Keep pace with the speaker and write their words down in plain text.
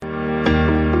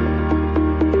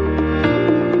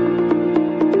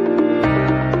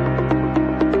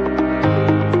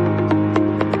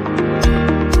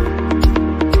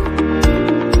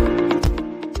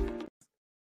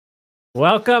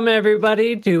Welcome,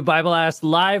 everybody, to Bible Ask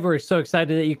Live. We're so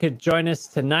excited that you could join us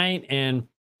tonight. And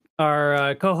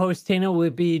our co-host Tina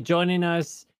will be joining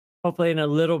us hopefully in a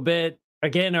little bit.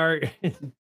 Again, our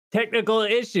technical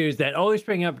issues that always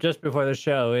bring up just before the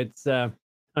show. It's, I'm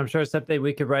sure, something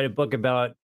we could write a book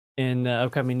about in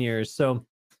upcoming years. So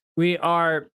we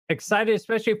are excited,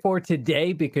 especially for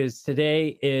today, because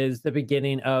today is the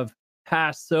beginning of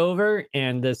Passover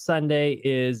and the Sunday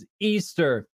is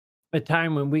Easter, a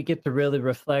time when we get to really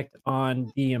reflect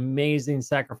on the amazing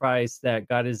sacrifice that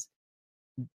God has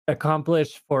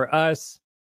accomplished for us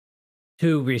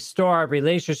to restore our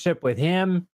relationship with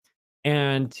Him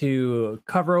and to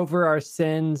cover over our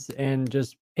sins and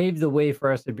just pave the way for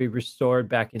us to be restored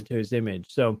back into His image.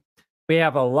 So we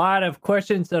have a lot of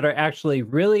questions that are actually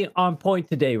really on point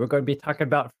today. We're going to be talking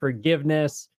about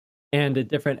forgiveness and the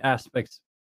different aspects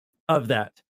of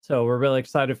that. So we're really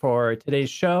excited for today's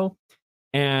show.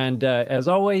 And as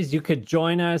always, you could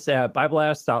join us at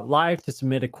BibleAsk.live to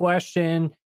submit a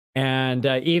question. And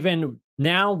even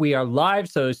now we are live,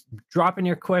 so drop in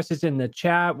your questions in the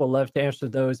chat. We'll love to answer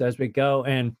those as we go.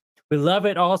 And we love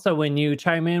it also when you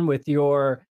chime in with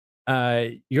your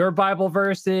Bible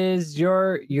verses,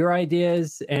 your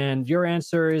ideas, and your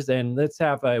answers. And let's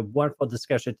have a wonderful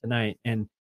discussion tonight. And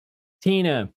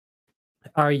Tina,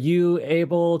 are you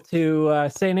able to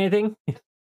say anything?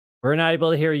 We're not able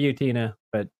to hear you, Tina,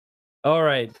 but all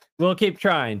right, we'll keep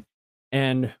trying.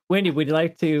 And Wendy, would you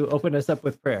like to open us up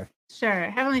with prayer?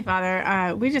 Sure. Heavenly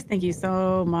Father, we just thank you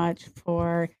so much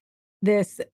for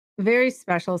this very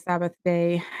special Sabbath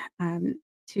day,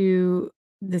 to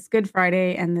this Good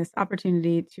Friday, and this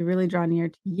opportunity to really draw near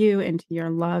to you and to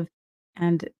your love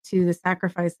and to the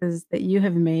sacrifices that you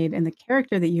have made and the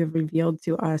character that you have revealed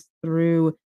to us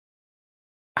through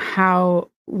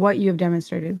what you have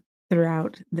demonstrated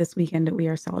throughout this weekend that we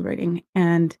are celebrating.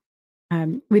 And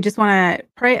we just want to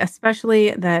pray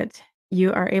especially that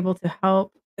you are able to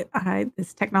help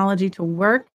this technology to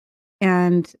work,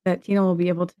 and that Tina will be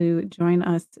able to join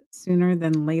us sooner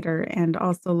than later. And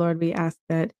also, Lord, we ask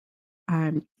that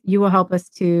you will help us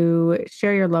to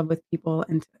share your love with people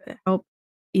and to help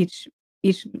each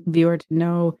viewer to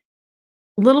know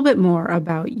a little bit more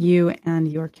about you and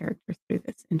your character through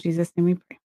this. In Jesus' name we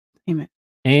pray. Amen.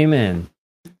 Amen.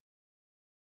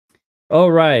 All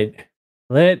right.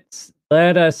 Let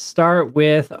us start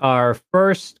with our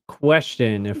first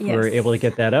question, if we're able to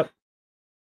get that up.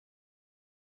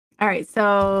 All right.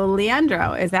 So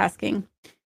Leandro is asking,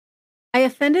 I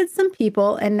offended some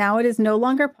people, and now it is no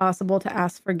longer possible to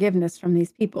ask forgiveness from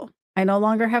these people. I no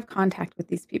longer have contact with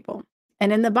these people.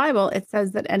 And in the Bible, it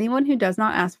says that anyone who does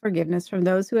not ask forgiveness from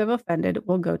those who have offended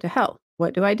will go to hell.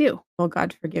 What do I do? Will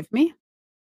God forgive me?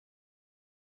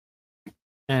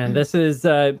 And this is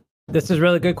a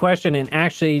really good question. And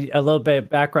actually, a little bit of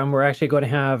background, we're actually going to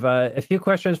have a few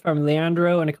questions from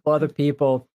Leandro and a couple other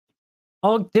people,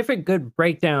 all different good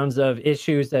breakdowns of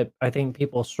issues that I think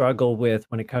people struggle with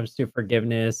when it comes to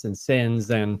forgiveness and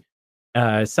sins and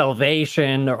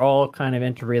salvation. They're all kind of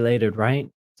interrelated, right?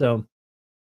 So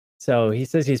he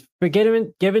says he's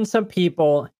given some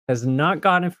people, has not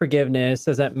gotten forgiveness.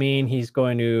 Does that mean he's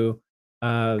going to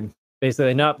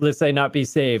basically not be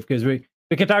saved? Because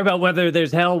we can talk about whether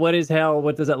there's hell. What is hell?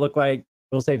 What does that look like?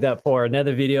 We'll save that for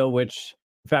another video, which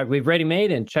in fact we've already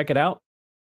made, and check it out.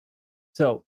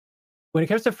 So when it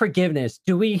comes to forgiveness,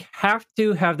 do we have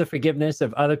to have the forgiveness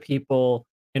of other people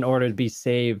in order to be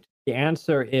saved? The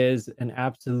answer is an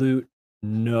absolute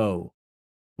no.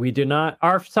 We do not.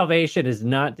 Our salvation is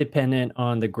not dependent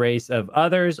on the grace of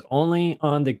others, only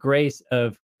on the grace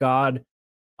of God,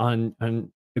 on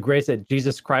the grace that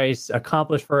Jesus Christ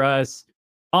accomplished for us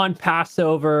on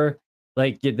Passover,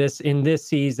 like in this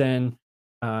season,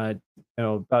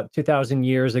 about 2,000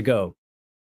 years ago.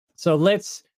 So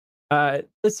let's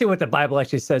see what the Bible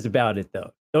actually says about it,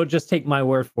 though. Don't just take my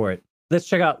word for it. Let's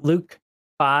check out Luke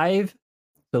 5.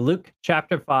 So Luke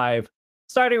chapter 5.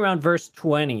 Starting around verse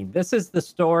 20, this is the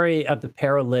story of the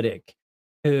paralytic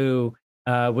who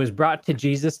was brought to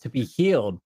Jesus to be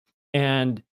healed.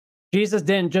 And Jesus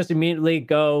didn't just immediately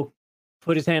go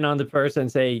put his hand on the person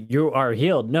and say, you are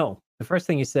healed. No, the first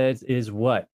thing he says is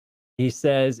what? He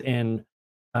says in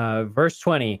verse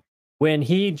 20, when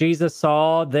Jesus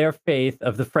saw their faith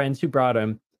of the friends who brought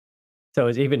him, so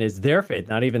it's even is their faith,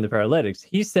 not even the paralytics,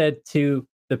 he said to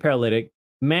the paralytic,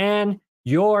 man,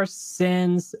 your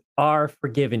sins are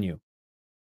forgiven you.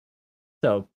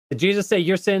 So did Jesus say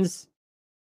your sins,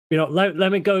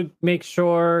 let me go make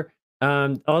sure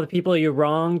all the people you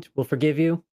wronged will forgive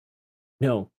you?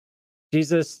 No.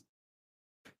 Jesus,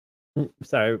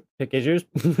 sorry, pick issues.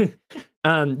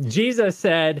 Jesus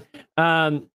said,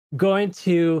 going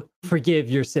to forgive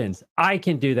your sins. I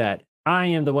can do that. I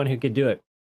am the one who can do it.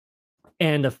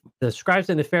 And the scribes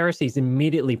and the Pharisees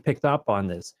immediately picked up on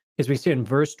this, because we see in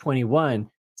verse 21, it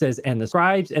says, and the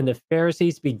scribes and the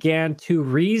Pharisees began to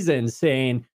reason,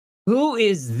 saying, who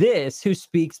is this who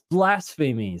speaks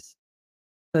blasphemies?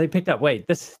 So they picked up, wait,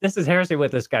 this is heresy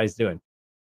what this guy's doing.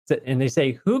 So, and they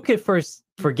say, who could first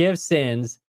forgive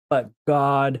sins but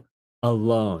God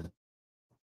alone?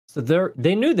 So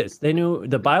they knew this. They knew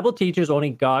the Bible teaches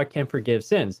only God can forgive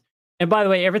sins. And by the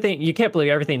way, everything, you can't believe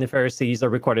everything the Pharisees are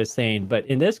recorded as saying, but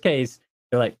in this case,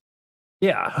 they're like,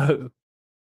 yeah,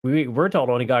 we're told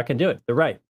only God can do it. They're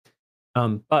right.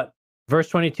 But verse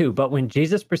 22, but when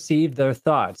Jesus perceived their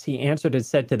thoughts, he answered and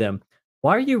said to them,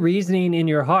 why are you reasoning in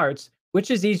your hearts?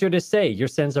 Which is easier to say, your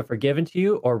sins are forgiven to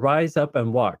you, or rise up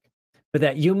and walk? But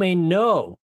that you may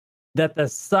know that the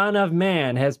Son of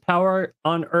Man has power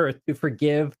on earth to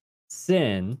forgive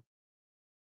sins.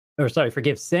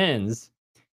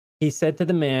 He said to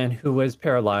the man who was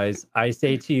paralyzed, I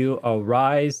say to you,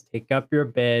 arise, take up your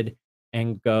bed,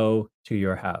 and go to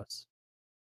your house.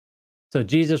 So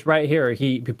Jesus right here,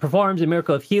 he performs a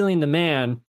miracle of healing the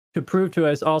man to prove to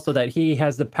us also that he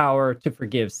has the power to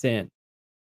forgive sin.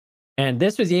 And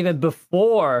this was even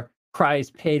before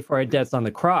Christ paid for our debts on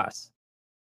the cross.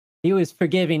 He was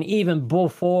forgiving even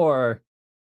before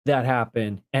that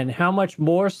happened. And how much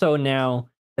more so now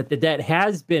that the debt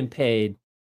has been paid,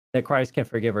 that Christ can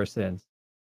forgive our sins.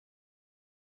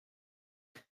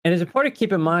 And it's important to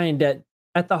keep in mind that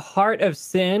at the heart of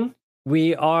sin,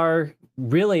 we are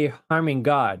really harming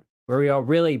God, where we are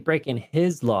really breaking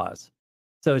his laws.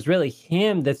 So it's really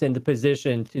him that's in the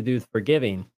position to do the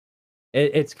forgiving.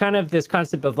 It's kind of this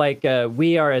concept of like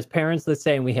we are as parents, let's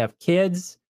say, and we have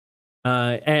kids,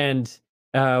 and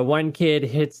one kid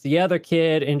hits the other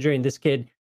kid, injuring this kid.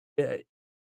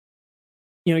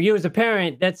 You as a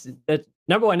parent, that's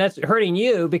number one, that's hurting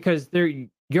you because they're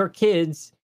your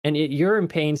kids, and you're in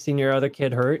pain seeing your other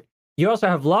kid hurt. You also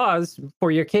have laws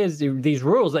for your kids, these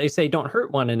rules that they say don't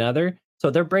hurt one another. So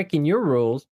they're breaking your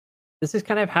rules. This is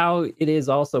kind of how it is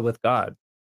also with God.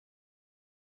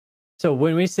 So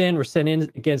when we sin, we're sinning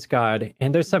against God.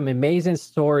 And there's some amazing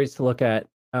stories to look at,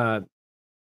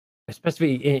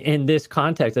 especially in this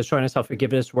context of showing us how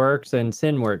forgiveness works and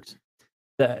sin works.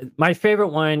 My favorite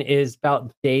one is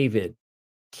about David,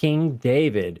 King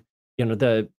David.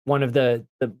 The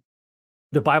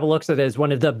Bible looks at it as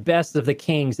one of the best of the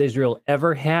kings Israel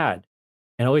ever had,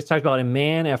 and always talks about a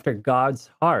man after God's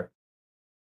heart.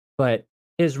 But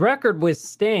his record was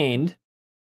stained.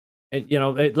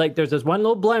 Like there's this one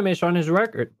little blemish on his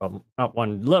record. Well, not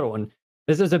one little one.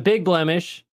 This is a big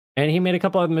blemish, and he made a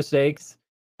couple of mistakes.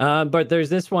 But there's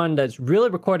this one that's really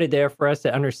recorded there for us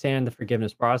to understand the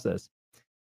forgiveness process.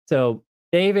 So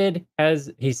David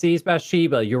he sees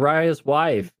Bathsheba, Uriah's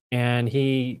wife, and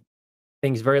he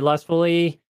thinks very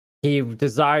lustfully. He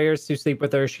desires to sleep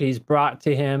with her. She's brought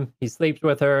to him. He sleeps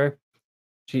with her.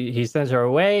 He sends her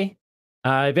away.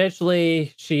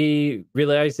 Eventually, she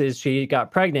realizes she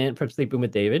got pregnant from sleeping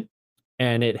with David.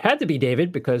 And it had to be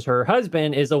David because her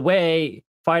husband is away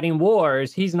fighting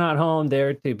wars. He's not home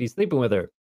there to be sleeping with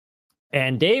her.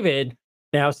 And David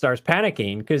now starts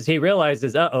panicking because he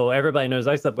realizes, everybody knows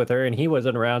I slept with her and he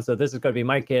wasn't around. So this is going to be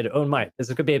my kid. This is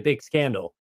going to be a big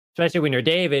scandal, especially when you're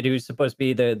David, who's supposed to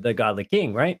be the godly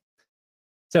king, right?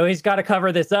 So he's got to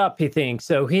cover this up, he thinks.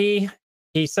 So he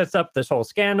sets up this whole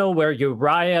scandal where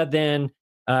Uriah then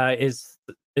is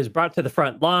brought to the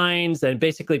front lines and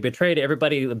basically betrayed.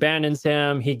 Everybody abandons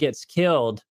him. He gets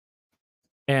killed.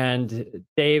 And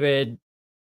David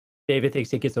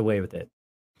thinks he gets away with it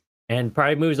and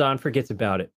probably moves on, forgets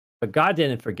about it. But God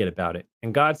didn't forget about it.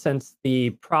 And God sends the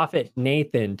prophet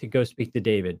Nathan to go speak to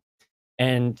David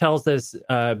and tells this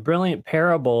brilliant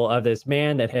parable of this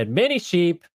man that had many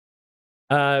sheep,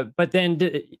 but then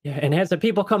had some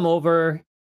people come over,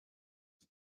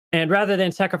 and rather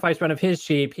than sacrifice one of his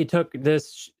sheep, he took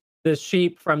this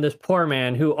sheep from this poor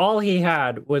man who all he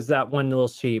had was that one little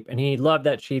sheep, and he loved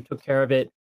that sheep, took care of it.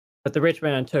 But the rich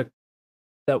man took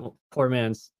that poor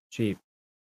man's sheep.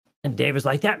 And David's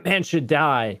like, that man should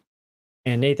die.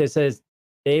 And Nathan says,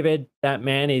 David, that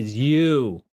man is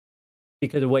you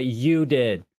because of what you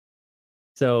did.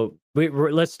 So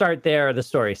let's start there, the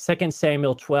story. 2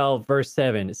 Samuel 12, verse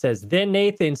 7. It says, then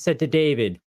Nathan said to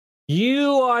David,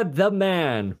 you are the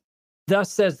man.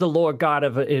 Thus says the Lord God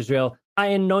of Israel, I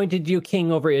anointed you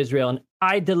king over Israel, and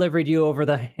I delivered you over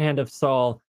the hand of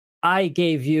Saul. I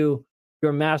gave you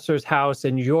your master's house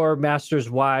and your master's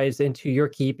wives into your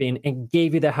keeping, and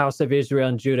gave you the house of Israel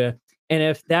and Judah. And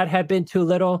if that had been too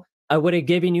little, I would have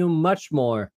given you much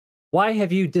more. Why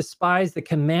have you despised the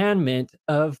commandment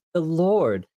of the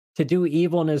Lord to do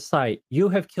evil in his sight? You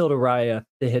have killed Uriah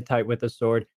the Hittite with a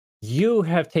sword. You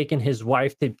have taken his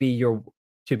wife to be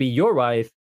your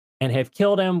wife, and have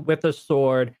killed him with the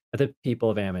sword of the people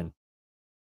of Ammon.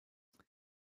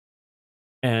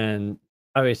 And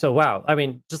okay, so wow. I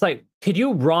mean, just like, could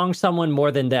you wrong someone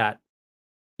more than that?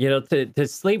 You know, to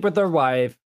sleep with their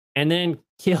wife and then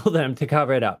kill them to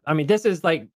cover it up. I mean, this is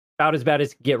like about as bad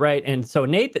as get, right. And so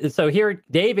so here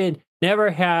David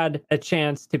never had a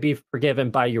chance to be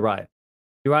forgiven by Uriah.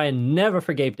 Uriah never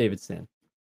forgave David's sin.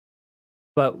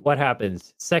 But what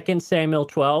happens? 2 Samuel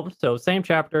 12, so same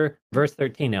chapter, verse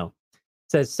 13 now. It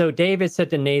says, so David said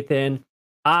to Nathan,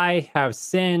 I have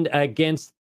sinned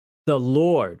against the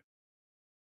Lord.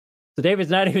 So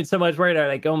David's not even so much worried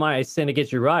like, oh my, I sinned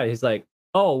against Uriah. He's like,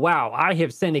 oh wow, I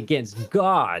have sinned against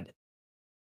God.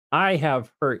 I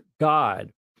have hurt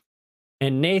God.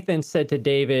 And Nathan said to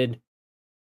David,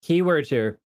 keywords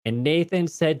here, and Nathan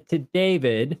said to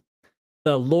David,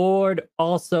 the Lord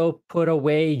also put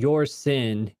away your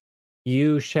sin.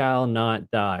 You shall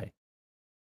not die.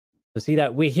 So see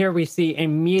that we see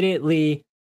immediately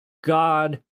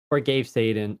God forgave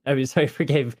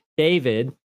forgave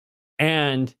David,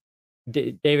 and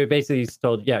David basically is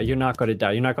told, yeah, you're not going to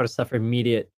die. You're not going to suffer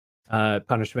immediate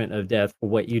punishment of death for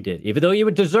what you did. Even though you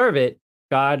would deserve it,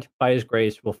 God, by his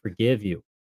grace, will forgive you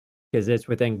because it's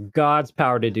within God's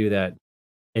power to do that.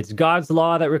 It's God's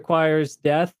law that requires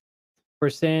death for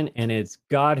sin, and it's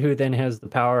God who then has the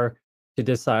power to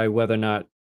decide whether or not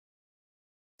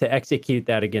to execute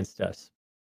that against us.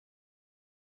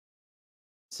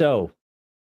 So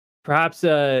perhaps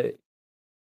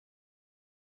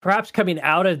coming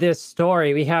out of this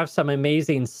story, we have some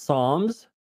amazing Psalms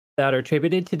that are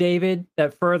attributed to David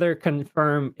that further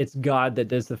confirm it's God that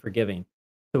does the forgiving.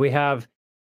 So we have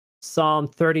Psalm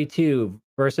 32,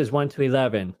 verses 1 to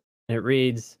 11. And it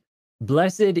reads,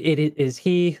 blessed is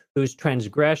he whose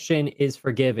transgression is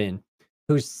forgiven,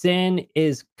 whose sin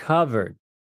is covered.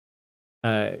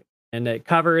 And that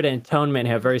covered and atonement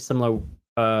have very similar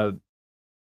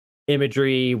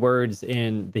imagery words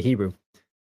in the Hebrew.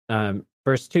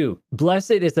 Verse 2,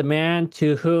 blessed is the man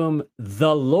to whom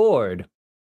the Lord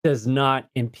does not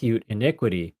impute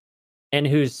iniquity, and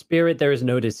whose spirit there is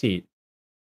no deceit.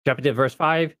 Jumping to verse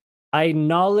 5, I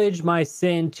acknowledge my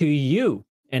sin to you.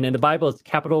 And in the Bible, it's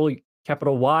capital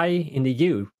Y in the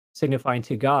U, signifying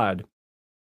to God.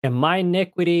 And my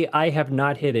iniquity I have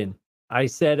not hidden. I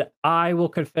said, I will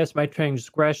confess my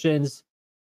transgressions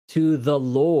to the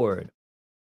Lord.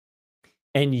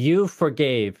 And you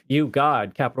forgave, you,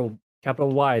 God, capital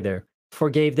Y there,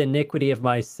 forgave the iniquity of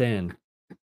my sin.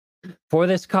 For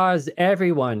this cause,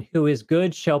 everyone who is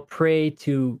good shall pray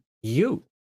to you,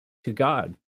 to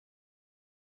God.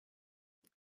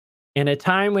 In a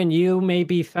time when you may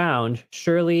be found,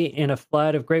 surely in a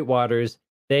flood of great waters,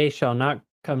 they shall not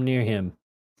come near him.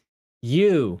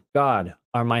 You, God,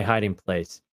 are my hiding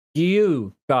place.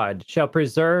 You, God, shall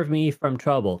preserve me from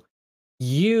trouble.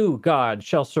 You, God,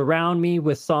 shall surround me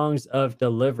with songs of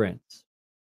deliverance.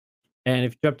 And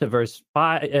if you jump to verse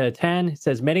 10, it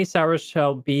says, many sorrows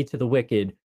shall be to the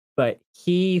wicked, but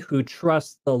he who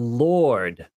trusts the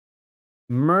Lord,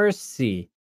 mercy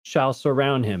shall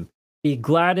surround him. Be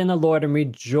glad in the Lord and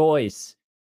rejoice,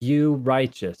 you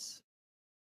righteous.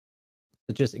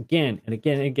 So just again and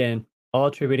again and again, all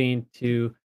attributing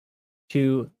to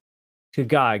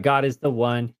God. God is the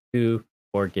one who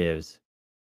forgives.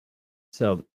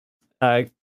 So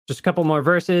just a couple more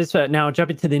verses. Now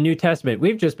jumping to the New Testament.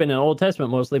 We've just been in Old Testament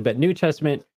mostly, but New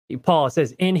Testament, Paul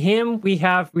says, in him we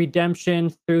have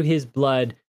redemption through his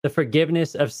blood, the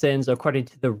forgiveness of sins according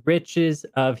to the riches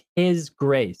of his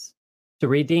grace, to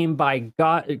redeem by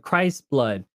God, Christ's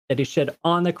blood that he shed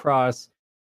on the cross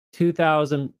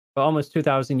almost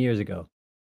 2,000 years ago.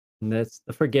 And that's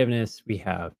the forgiveness we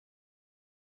have.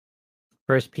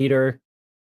 1 Peter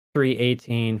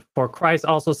 3:18, for Christ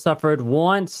also suffered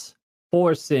once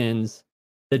for sins,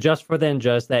 the just for the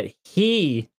unjust, that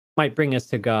he might bring us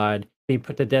to God, being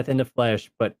put to death in the flesh,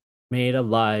 but made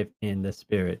alive in the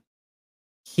spirit.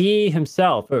 He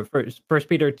himself, 1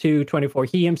 Peter 2:24,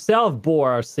 he himself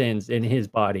bore our sins in his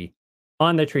body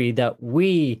on the tree, that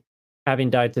we, having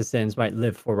died to sins, might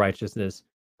live for righteousness,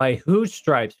 by whose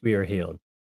stripes we are healed.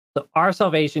 So our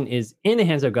salvation is in the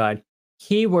hands of God.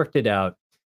 He worked it out.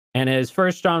 And as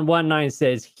 1 John 1:9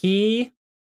 says, he,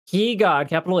 God,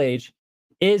 capital H,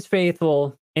 is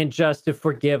faithful and just to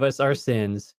forgive us our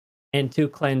sins and to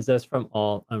cleanse us from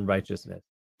all unrighteousness.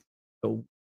 So,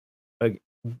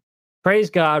 praise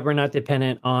God, we're not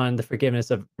dependent on the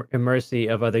forgiveness of and mercy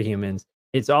of other humans.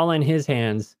 It's all in his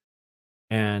hands.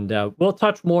 And we'll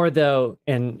touch more though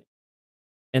in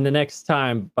the next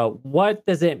time. But what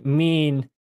does it mean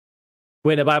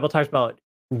when the Bible talks about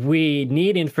we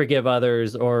needing to forgive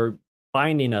others or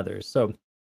binding others? So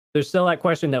there's still that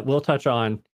question that we'll touch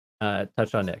on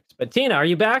next. But Tina, are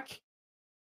you back?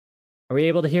 Are we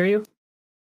able to hear you?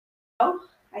 Oh,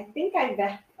 I think I'm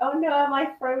back. Oh no, am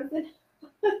I frozen?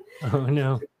 Oh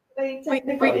no.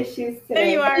 Technical issues today. There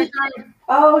you are.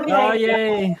 Oh, okay. Oh,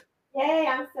 yay. Yay,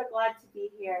 I'm so glad to be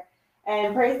here.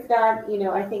 And praise God,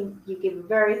 I think you give a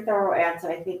very thorough answer.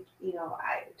 I think,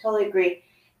 I totally agree.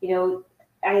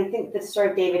 I think the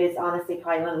story of David is honestly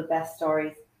probably one of the best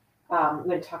stories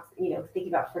when it talks, thinking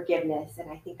about forgiveness.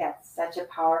 And I think that's such a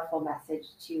powerful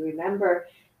message to remember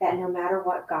that no matter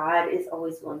what, God is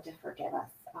always willing to forgive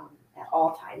us at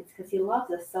all times because he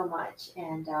loves us so much.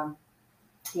 And,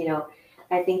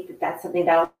 I think that that's something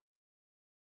that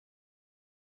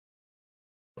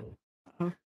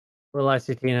We lost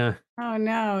you, Tina. Oh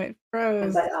no, it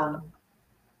froze. but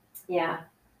yeah.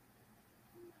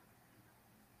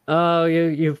 Oh,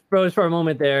 you froze for a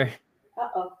moment there.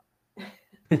 Uh-oh.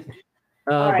 Oh,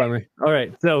 All right. bummer. All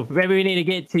right. So maybe we need to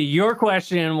get to your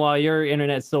question while your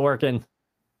internet's still working.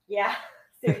 Yeah,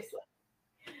 seriously.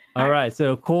 All right.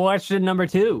 So question number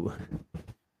 2.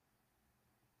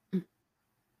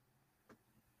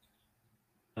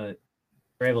 We're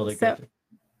able to So-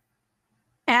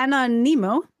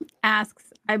 Anonimo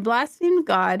asks, I blasphemed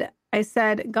God. I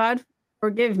said, God,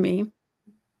 forgive me,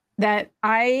 that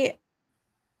I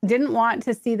didn't want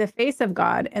to see the face of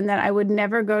God and that I would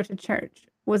never go to church.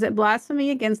 Was it blasphemy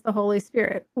against the Holy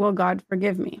Spirit? Will God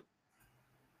forgive me?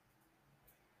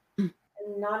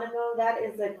 Anonymous, that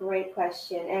is a great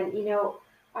question. And,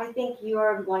 I think you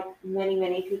are like many,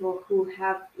 many people who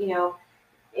have,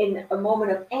 in a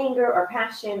moment of anger or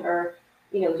passion or,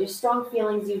 just strong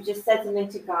feelings, you just said something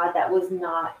to God that was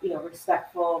not,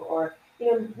 respectful or,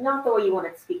 not the way you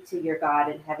want to speak to your God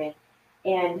in heaven.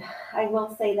 And I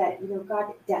will say that,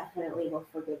 God definitely will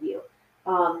forgive you.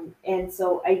 And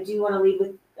so I do want to leave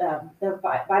with the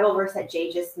Bible verse that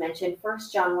Jay just mentioned, 1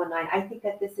 John 1:9. I think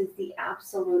that this is the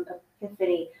absolute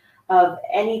epiphany of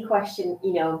any question,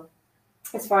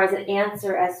 as far as an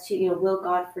answer as to, will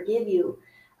God forgive you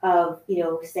of,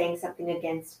 saying something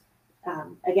against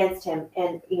him.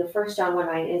 And, 1 John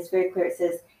 1:9 is very clear. It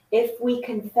says, if we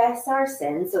confess our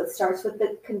sins, so it starts with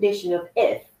the condition of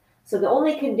if. So the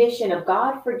only condition of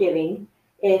God forgiving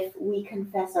if we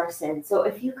confess our sins. So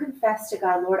if you confess to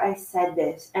God, Lord, I said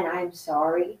this and I'm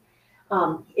sorry.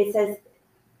 It says,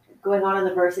 going on in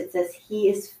the verse, it says, he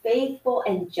is faithful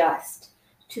and just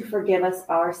to forgive us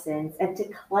our sins and to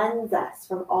cleanse us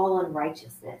from all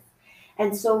unrighteousness.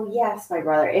 And so, yes, my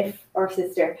brother, or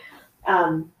sister,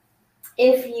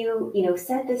 if you,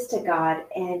 said this to God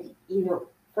and,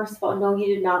 first of all, no,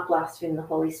 you did not blaspheme the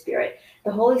Holy Spirit.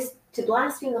 To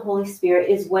blaspheme the Holy Spirit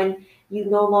is when you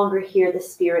no longer hear the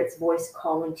Spirit's voice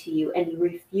calling to you and you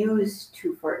refuse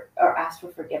to or ask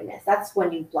for forgiveness. That's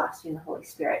when you blaspheme the Holy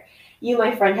Spirit. You,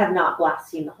 my friend, have not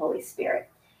blasphemed the Holy Spirit.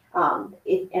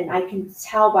 And I can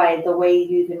tell by the way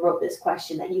you even wrote this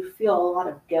question that you feel a lot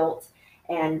of guilt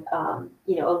and, a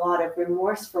lot of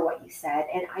remorse for what you said.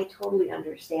 And I totally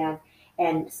understand.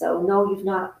 And so, no, you've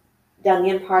not done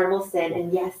the unpardonable sin.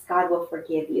 And yes, God will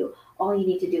forgive you. All you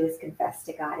need to do is confess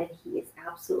to God, and he is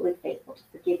absolutely faithful to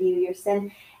forgive you your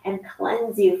sin and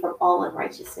cleanse you from all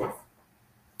unrighteousness.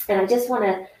 And I just want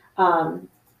to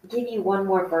give you one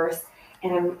more verse,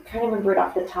 and I'm trying to remember it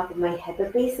off the top of my head,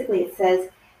 but basically it says,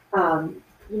 when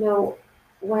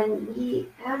we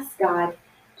ask God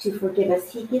to forgive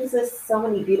us, he gives us so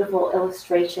many beautiful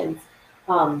illustrations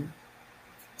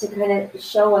to kind of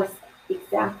show us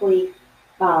exactly,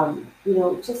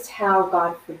 just how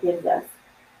God forgives us.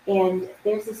 And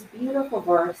there's this beautiful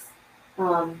verse.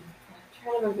 I'm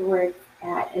trying to remember where it's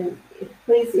at. And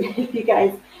please, if you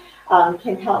guys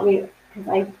can help me,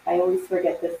 because I always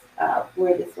forget this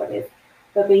where this one is.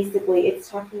 But basically, it's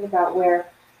talking about where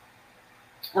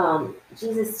God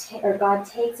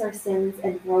takes our sins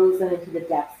and throws them into the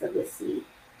depths of the sea.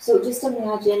 So just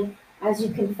imagine as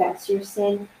you confess your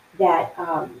sin that,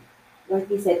 like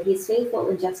he said, he's faithful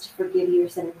and just to forgive you your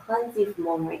sin and cleanse you from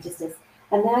all unrighteousness.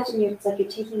 Imagine it's like you're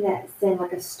taking that sin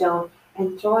like a stone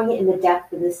and throwing it in the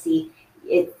depth of the sea.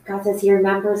 God says he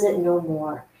remembers it no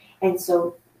more. And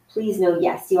so please know,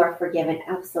 yes, you are forgiven,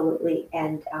 absolutely.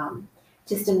 And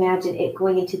just imagine it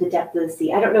going into the depth of the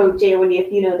sea. I don't know, Jay,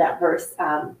 if you know that verse.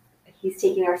 He's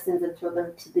taking our sins and throw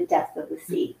them to the depth of the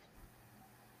sea.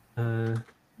 Let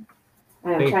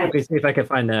me see if I can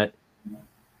find that.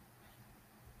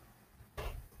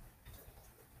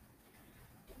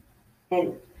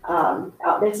 And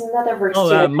There's another verse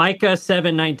too. Micah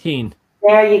 7:19.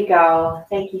 There you go.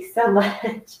 Thank you so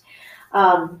much.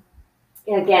 Um,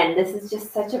 again, this is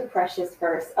just such a precious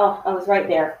verse. Oh, I was right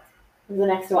there. The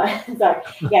next one. Sorry.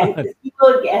 Yeah, it says, he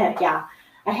will, yeah.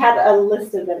 I had a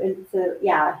list of them. And so,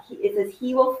 yeah, it says,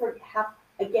 he will have,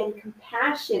 again,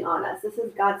 compassion on us. This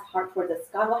is God's heart towards us.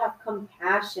 God will have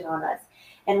compassion on us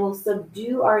and will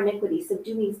subdue our iniquity.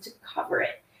 Subdue means to cover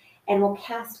it. And will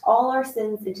cast all our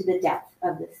sins into the depth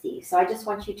of the sea. So I just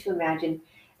want you to imagine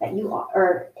that you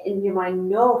are, in your mind,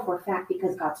 know for a fact,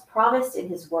 because God's promised in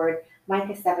his word,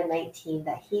 Micah 7:19,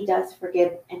 that he does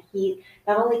forgive, and he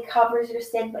not only covers your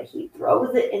sin, but he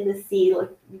throws it in the sea.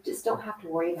 Like, you just don't have to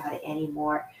worry about it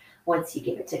anymore once you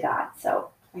give it to God. So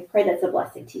I pray that's a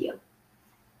blessing to you.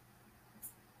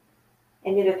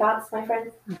 Any other thoughts, my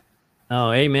friends?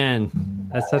 Oh, amen.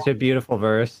 That's such a beautiful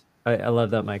verse. I love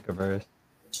that Micah verse.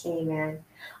 Amen.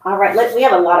 All right, we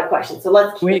have a lot of questions, so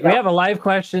let's keep we it going. have a live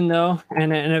question though,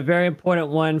 and a very important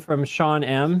one from Sean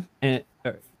M. And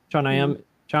Sean I am.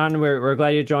 Sean, we're glad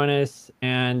you joined us,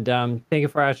 and thank you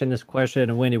for asking this question.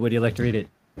 And Wendy, would you like to read it?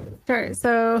 Sure.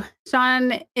 So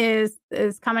Sean is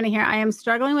commenting here. I am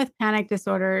struggling with panic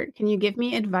disorder. Can you give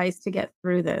me advice to get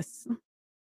through this?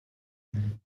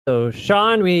 So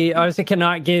Sean, we obviously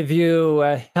cannot give you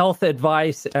health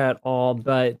advice at all,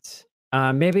 but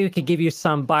maybe we could give you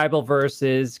some Bible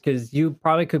verses, because you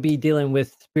probably could be dealing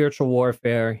with spiritual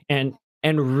warfare, and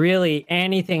really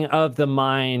anything of the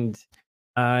mind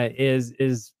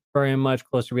is very much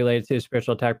closely related to a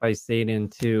spiritual attack by Satan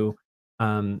to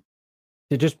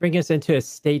just bring us into a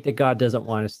state that God doesn't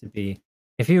want us to be.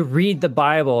 If you read the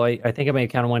Bible, I think I may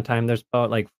count one time, there's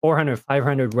about like 400,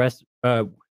 500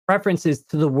 references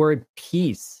to the word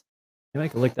peace. Maybe I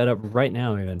can look that up right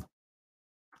now even.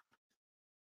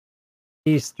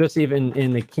 Peace, just even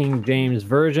in the King James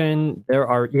Version, there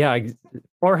are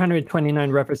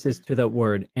 429 references to that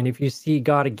word. And if you see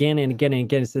God again and again and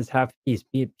again, it says, have peace,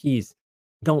 be at peace,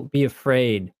 don't be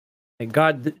afraid. And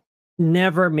God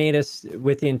never made us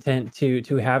with the intent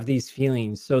to have these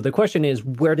feelings. So the question is,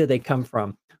 where do they come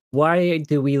from? Why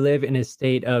do we live in a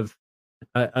state of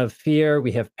fear?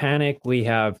 We have panic. We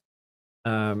have,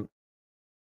 all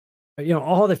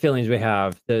the feelings we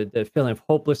have. The feeling of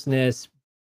hopelessness.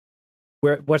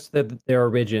 What's their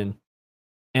origin?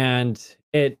 And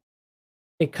it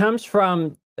comes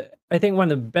from, I think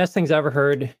one of the best things I ever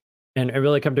heard, and I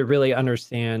really come to really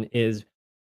understand, is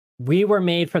we were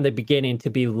made from the beginning to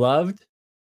be loved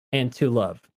and to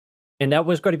love. And that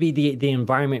was going to be the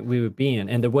environment we would be in.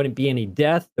 And there wouldn't be any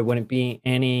death. There wouldn't be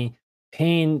any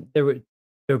pain. There would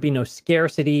be no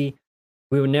scarcity.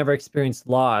 We would never experience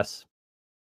loss.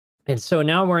 And so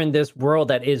now we're in this world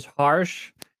that is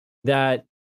harsh, that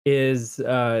is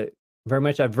very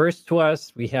much adverse to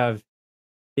us. We have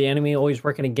the enemy always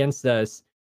working against us.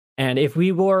 And if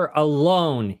we were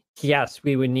alone, yes,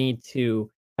 we would need to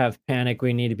have panic.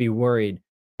 We need to be worried.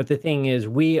 But the thing is,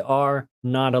 we are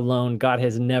not alone. God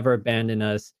has never abandoned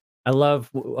us. I love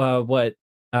what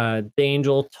the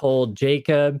angel told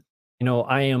Jacob,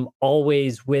 I am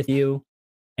always with you.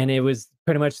 And it was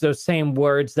pretty much those same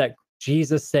words that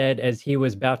Jesus said as he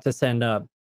was about to send up.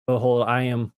 Behold, I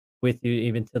am with you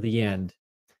even to the end.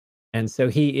 And so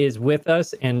he is with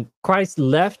us, and Christ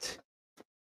left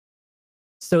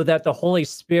so that the Holy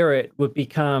Spirit would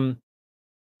become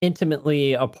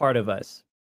intimately a part of us.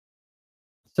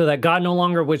 So that God no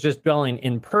longer was just dwelling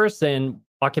in person,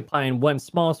 occupying one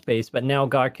small space, but now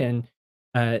God can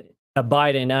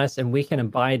abide in us, and we can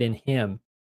abide in him.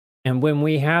 And when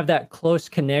we have that close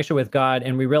connection with God,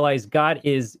 and we realize God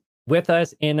is with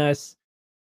us, in us,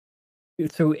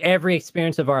 through every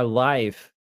experience of our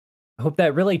life, I hope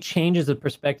that really changes the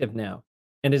perspective now.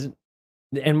 And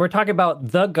we're talking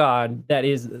about the God that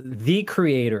is the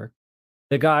creator,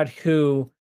 the God who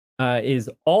is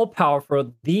all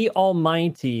powerful, the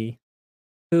Almighty,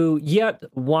 who yet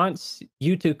wants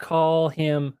you to call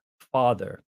him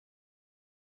Father.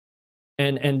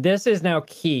 And this is now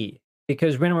key,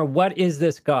 because remember, what is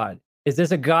this God? Is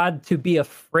this a God to be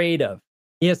afraid of?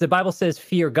 Yes, the Bible says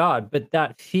fear God, but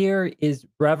that fear is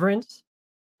reverence,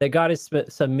 that God is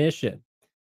submission.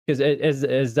 Because as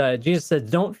Jesus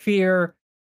said, don't fear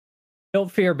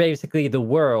basically the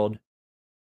world.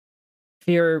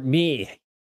 Fear me.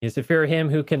 Is to fear him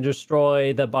who can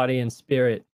destroy the body and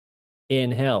spirit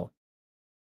in hell.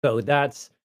 So the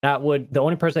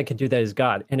only person that can do that is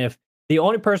God. And if the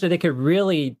only person that could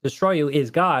really destroy you is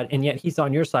God, and yet he's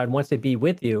on your side, wants to be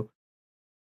with you,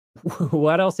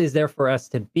 what else is there for us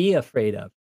to be afraid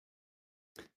of?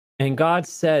 And God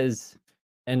says,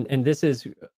 and this is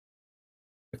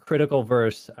a critical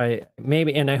verse.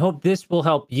 And I hope this will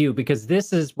help you, because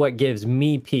this is what gives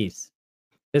me peace.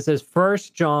 This is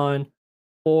 1 John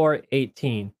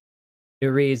 4:18. It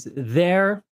reads,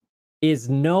 "There is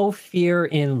no fear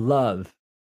in love,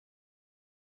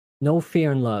 no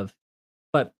fear in love,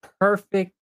 but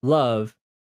perfect love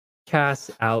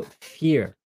casts out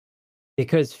fear,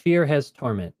 because fear has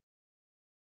torment.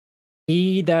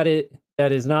 He that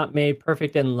is not made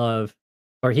perfect in love,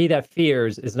 or he that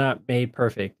fears is not made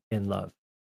perfect in love."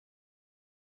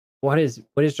 What is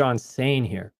John saying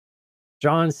here?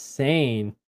 John's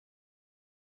saying,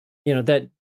 that,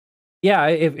 yeah,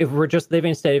 if we're just living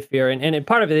in a state of fear, and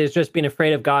part of it is just being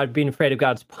afraid of God, being afraid of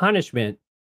God's punishment.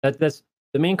 That's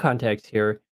the main context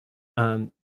here.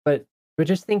 But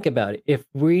just think about it. If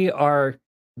we are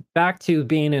back to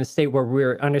being in a state where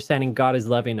we're understanding God is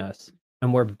loving us,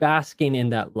 and we're basking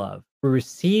in that love, we're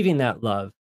receiving that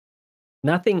love,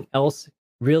 nothing else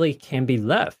really can be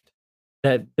left.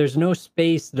 That there's no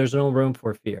space, there's no room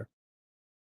for fear.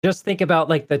 Just think about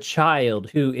like the child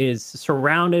who is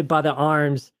surrounded by the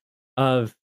arms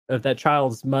of that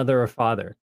child's mother or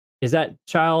father. Is that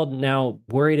child now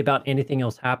worried about anything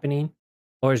else happening,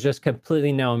 or is just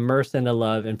completely now immersed in the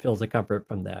love and feels the comfort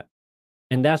from that?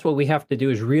 And that's what we have to do,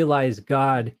 is realize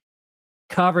God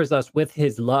covers us with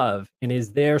his love and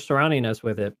is there surrounding us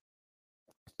with it.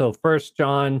 So 1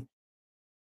 John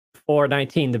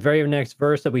 4:19, the very next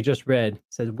verse that we just read,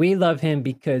 says, "We love him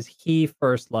because he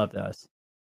first loved us."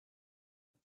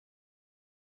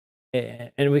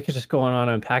 And we could just go on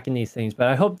unpacking these things, but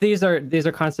I hope these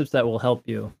are concepts that will help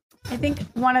you. I think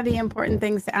one of the important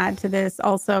things to add to this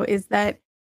also is that,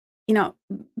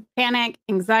 panic,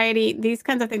 anxiety, these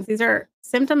kinds of things, these are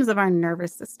symptoms of our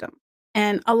nervous system.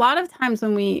 And a lot of times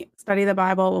when we study the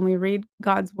Bible, when we read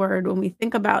God's word, when we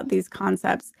think about these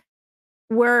concepts,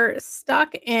 we're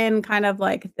stuck in kind of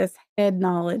like this head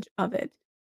knowledge of it,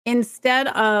 instead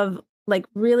of like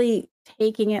really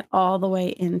taking it all the way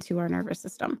into our nervous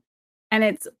system.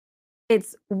 And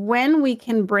it's when we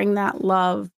can bring that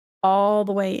love all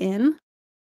the way in,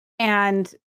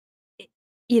 and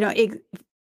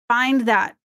find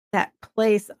that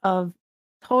place of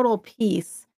total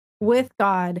peace with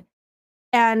God,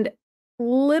 and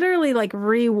literally like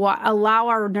allow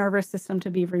our nervous system to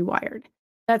be rewired.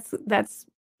 That's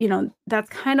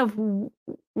kind of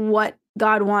what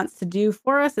God wants to do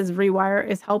for us, is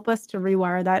help us to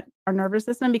rewire our nervous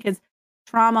system, because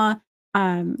trauma,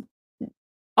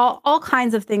 all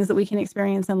kinds of things that we can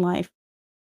experience in life,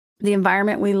 the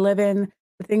environment we live in,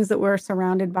 the things that we're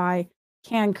surrounded by,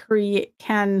 can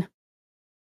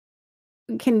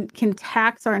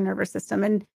tax our nervous system,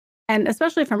 and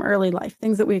especially from early life,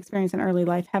 things that we experience in early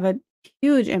life have a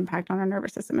huge impact on our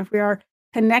nervous system. If we are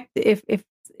connected,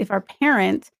 if our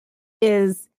parent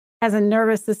has a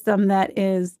nervous system that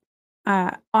is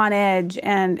on edge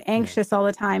and anxious all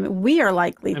the time, we are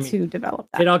likely to develop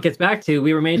that. It all gets back to,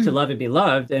 we were made to love and be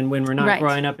loved, and when we're not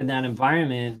growing up in that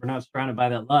environment, we're not surrounded by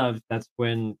that love. That's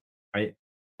when, right?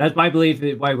 That's my belief,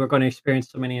 why we're going to experience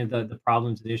so many of the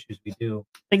problems and issues we do.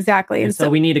 Exactly. And so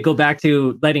we need to go back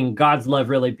to letting God's love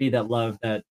really be that love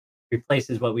that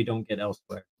replaces what we don't get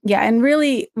elsewhere. Yeah, and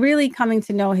really, really coming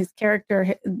to know his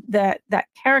character, that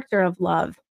character of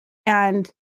love,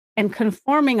 and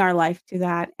conforming our life to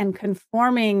that, and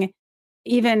conforming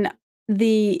even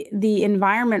the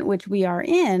environment which we are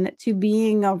in to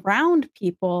being around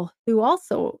people who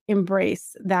also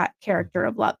embrace that character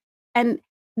of love. And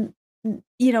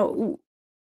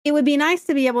it would be nice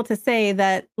to be able to say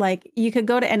that, like, you could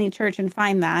go to any church and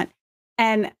find that.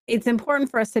 And it's important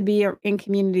for us to be in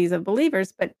communities of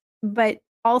believers, but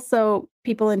also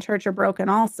people in church are broken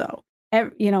also.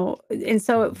 And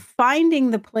so finding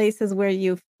the places where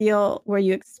you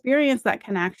experience that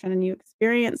connection and you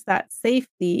experience that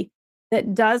safety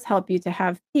that does help you to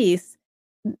have peace,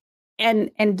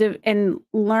 and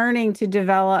learning to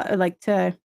develop, like,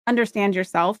 to understand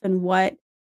yourself and what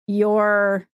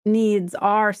your needs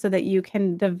are, so that you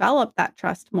can develop that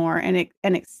trust more and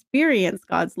experience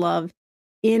God's love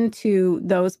into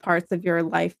those parts of your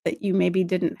life that you maybe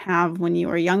didn't have when you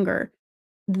were younger.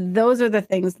 Those are the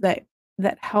things that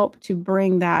help to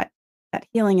bring that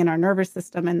healing in our nervous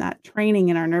system, and that training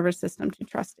in our nervous system to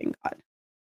trusting God.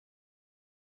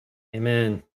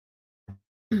 Amen.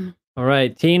 All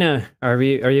right, Tina, are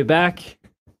you back?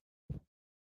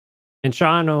 And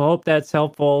Sean, I hope that's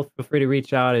helpful. Feel free to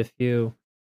reach out if you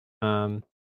have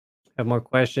more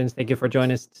questions. Thank you for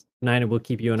joining us tonight, and we'll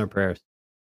keep you in our prayers.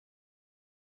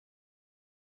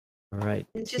 All right,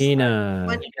 Tina.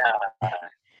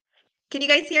 Can you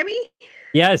guys hear me?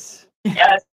 Yes.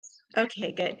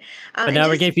 Okay, good. But now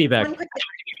we get feedback.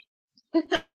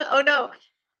 Oh no.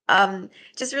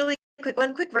 Just really quick,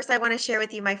 one quick verse I want to share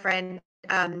with you, my friend,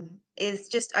 is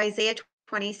just Isaiah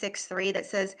 26:3 that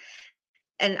says,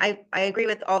 and I agree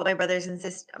with all that my brother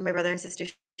and sister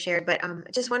shared, but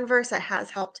just one verse that has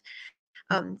helped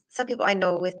some people I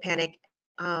know with panic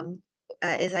um,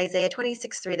 is Isaiah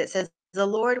 26:3 that says, "The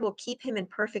Lord will keep him in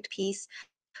perfect peace,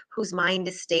 whose mind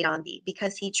is stayed on thee,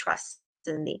 because he trusts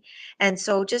in thee." And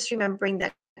so just remembering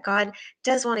that God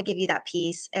does want to give you that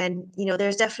peace. And,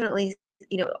 there's definitely,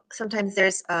 sometimes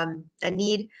there's a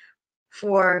need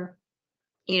for,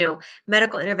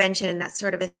 medical intervention and that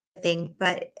sort of a thing.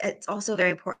 But it's also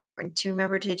very important to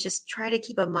remember to just try to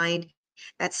keep a mind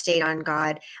that's stayed on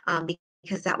God,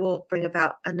 because that will bring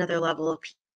about another level of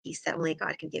peace that only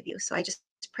God can give you. So I just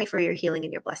pray for your healing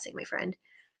and your blessing, my friend.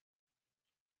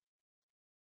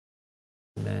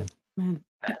 Amen. Amen.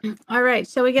 All right.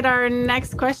 Shall we get our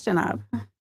next question up? All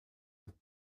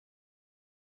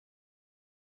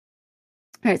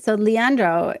right. So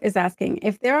Leandro is asking,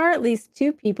 if there are at least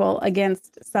two people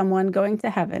against someone going to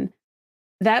heaven,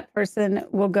 that person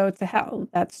will go to hell.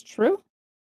 That's true?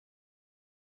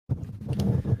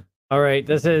 All right.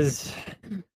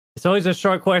 It's always the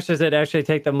short questions that actually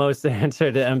take the most to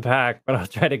answer to unpack, but I'll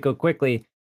try to go quickly.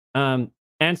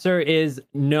 Answer is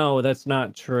no, that's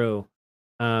not true.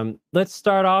 Let's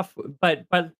start off, but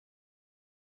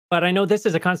I know this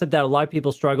is a concept that a lot of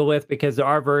people struggle with, because there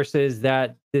are verses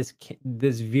that this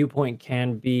viewpoint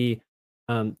can be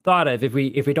thought of if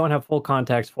we don't have full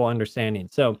context, full understanding.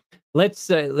 So let's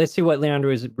see what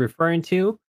Leandro is referring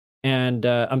to and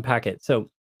unpack it. So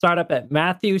start up at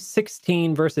Matthew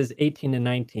 16 verses 18 and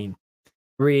 19.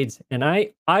 Reads, "And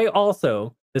I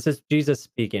also," this is Jesus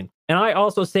speaking, "and I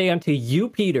also say unto you,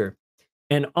 Peter,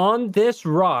 and on this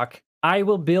rock I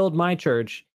will build my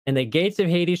church, and the gates of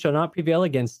Hades shall not prevail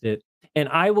against it. And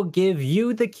I will give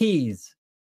you the keys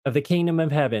of the kingdom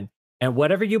of heaven. And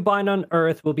whatever you bind on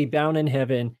earth will be bound in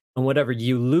heaven, and whatever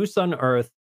you loose on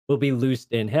earth will be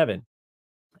loosed in heaven."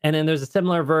 And then there's a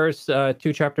similar verse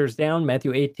 2 chapters down,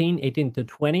 Matthew 18 to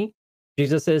 20.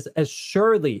 Jesus says, "As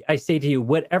surely I say to you,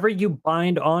 whatever you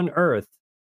bind on earth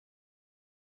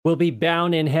will be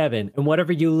bound in heaven, and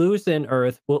whatever you loose in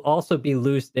earth will also be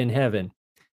loosed in heaven.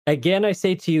 Again, I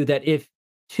say to you that if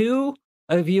two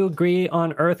of you agree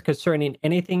on earth concerning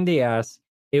anything they ask,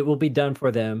 it will be done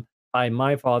for them by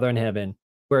my Father in heaven.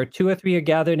 Where two or three are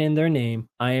gathered in their name,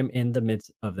 I am in the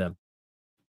midst of them."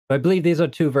 I believe these are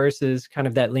two verses kind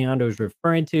of that Leandro is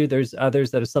referring to. There's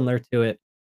others that are similar to it.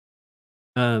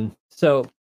 So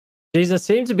Jesus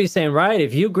seems to be saying, right,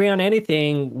 if you agree on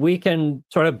anything, we can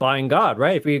sort of bind God,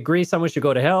 right? If we agree someone should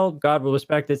go to hell, God will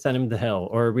respect it, send him to hell.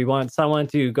 Or we want someone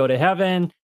to go to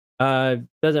heaven,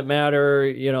 doesn't matter,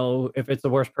 if it's the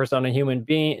worst person on a human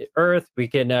being, earth, we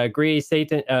can agree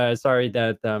Satan, let's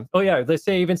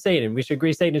say even Satan, we should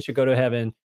agree Satan should go to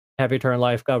heaven, have eternal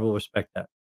life. God will respect that.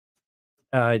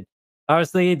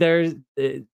 Obviously, there's,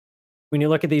 when you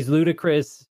look at these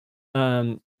ludicrous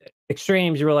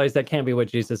extremes, you realize that can't be what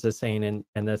Jesus is saying,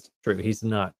 and that's true. He's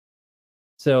not.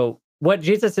 So what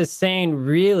Jesus is saying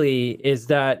really is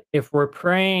that if we're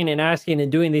praying and asking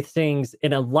and doing these things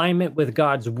in alignment with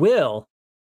God's will,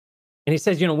 and he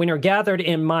says, when you're gathered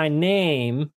in my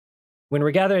name, when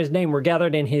we're gathered in his name, we're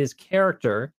gathered in his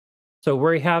character. So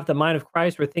we have the mind of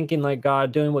Christ, we're thinking like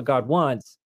God, doing what God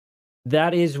wants.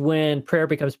 That is when prayer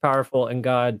becomes powerful and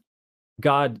God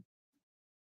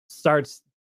starts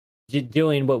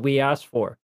doing what we ask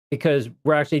for, because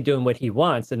we're actually doing what he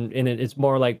wants, and it's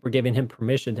more like we're giving him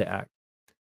permission to act.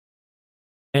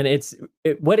 And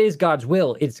what is God's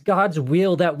will? It's God's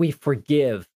will that we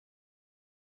forgive.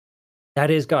 That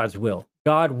is God's will.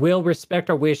 God will respect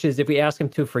our wishes if we ask him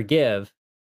to forgive,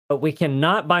 but we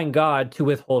cannot bind God to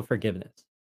withhold forgiveness.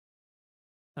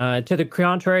 To the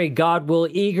contrary, God will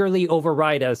eagerly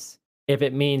override us if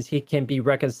it means he can be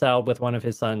reconciled with one of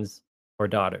his sons or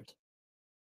daughters.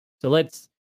 So let's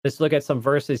look at some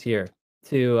verses here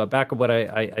to back up what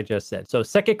I just said. So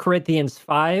 2 Corinthians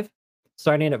 5,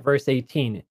 starting at verse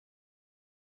 18.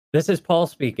 This is Paul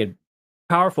speaking.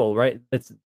 Powerful, right?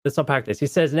 Let's unpack this. He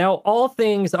says, "Now all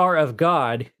things are of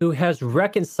God, who has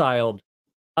reconciled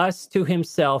us to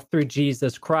himself through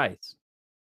Jesus Christ,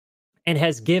 and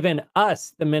has given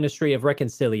us the ministry of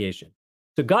reconciliation."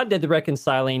 So God did the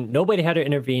reconciling. Nobody had to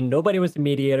intervene. Nobody was the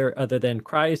mediator other than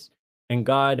Christ and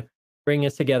God, bring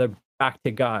us together back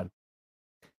to God.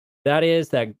 That is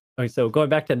that. So going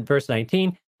back to verse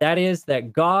 19, that is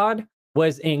that God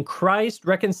was in Christ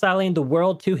reconciling the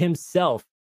world to himself,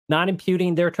 not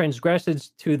imputing their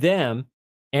transgressions to them,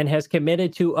 and has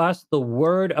committed to us the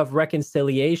word of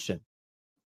reconciliation.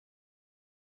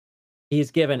 He's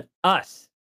given us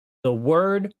the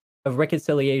word of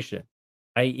reconciliation,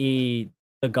 i.e.,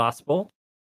 the gospel.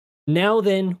 Now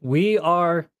then, we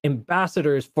are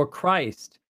ambassadors for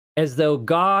Christ, as though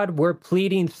God were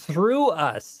pleading through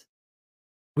us.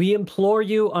 We implore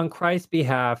you on Christ's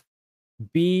behalf,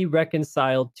 be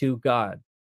reconciled to God.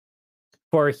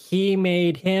 For he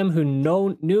made him who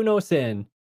knew no sin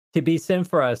to be sin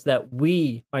for us, that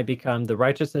we might become the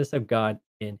righteousness of God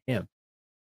in him.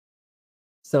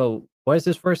 So what is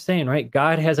this verse saying, right?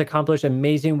 God has accomplished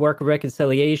amazing work of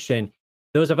reconciliation.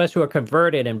 Those of us who are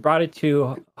converted and brought it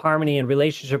to harmony and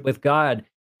relationship with God,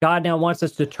 God now wants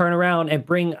us to turn around and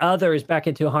bring others back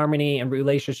into harmony and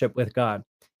relationship with God.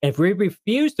 And if we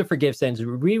refuse to forgive sins,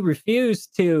 we refuse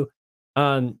to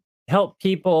help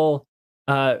people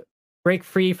break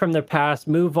free from their past,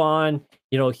 move on.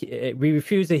 We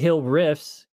refuse to heal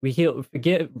rifts. We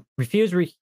refuse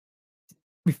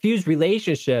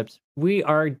relationships. We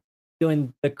are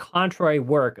doing the contrary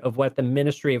work of what the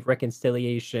ministry of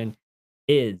reconciliation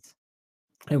is.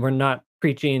 And we're not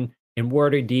preaching in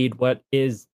word or deed what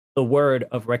is the word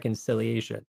of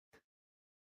reconciliation.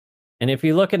 And if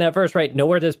you look in that verse, right,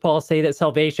 nowhere does Paul say that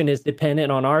salvation is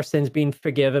dependent on our sins being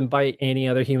forgiven by any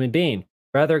other human being.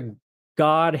 Rather,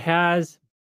 God has,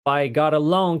 by God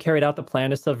alone, carried out the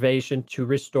plan of salvation to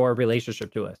restore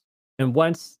relationship to us. And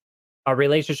once our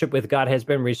relationship with God has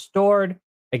been restored,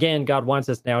 again, God wants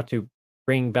us now to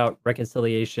bring about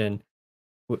reconciliation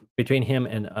between him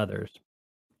and others.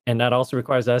 And that also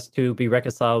requires us to be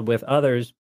reconciled with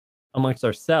others amongst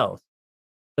ourselves,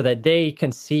 so that they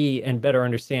can see and better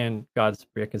understand God's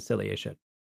reconciliation.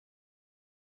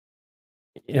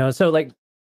 So like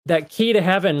that key to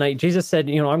heaven, like Jesus said,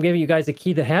 I'm giving you guys a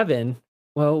key to heaven.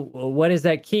 Well, what is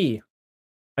that key?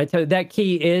 I tell you, that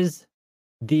key is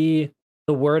the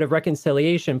word of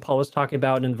reconciliation Paul was talking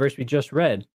about in the verse we just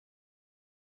read.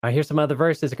 Here's some other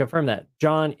verses to confirm that.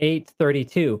 John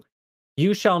 8:32.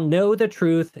 You shall know the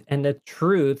truth, and the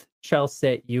truth shall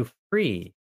set you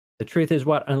free. The truth is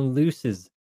what unlooses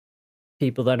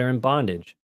people that are in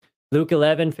bondage. Luke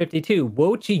 11:52.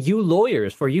 Woe to you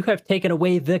lawyers, for you have taken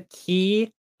away the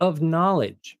key of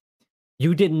knowledge.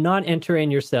 You did not enter in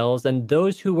yourselves, and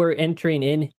those who were entering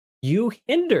in, you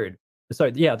hindered.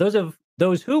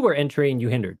 Those who were entering, you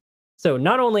hindered. So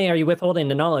not only are you withholding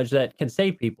the knowledge that can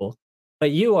save people,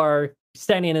 but you are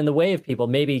standing in the way of people,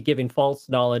 maybe giving false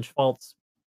knowledge, false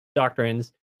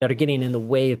doctrines that are getting in the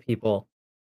way of people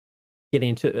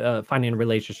getting to finding a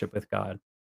relationship with God.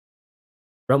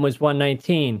 Romans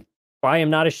 1:19, for I am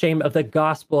not ashamed of the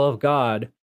gospel of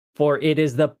God, for it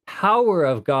is the power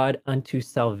of God unto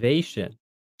salvation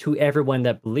to everyone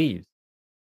that believes.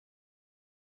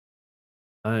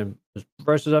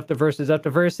 Verses after verses after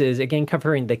verses, again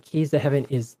covering the keys to heaven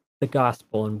is the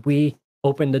gospel, and we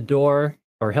open the door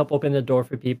or help open the door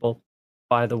for people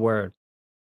by the word.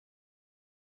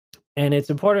 And it's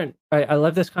important. I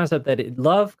love this concept that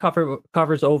love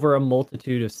covers over a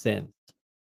multitude of sins.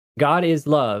 God is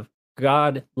love.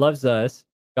 God loves us.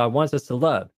 God wants us to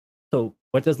love. So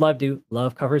what does love do?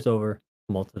 Love covers over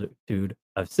a multitude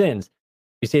of sins.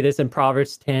 You see this in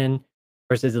Proverbs 10,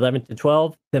 verses 11 to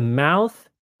 12. The mouth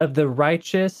of the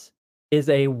righteous is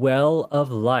a well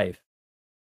of life.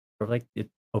 Sort of like it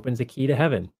opens a key to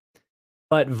heaven.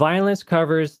 But violence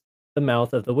covers the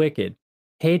mouth of the wicked.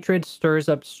 Hatred stirs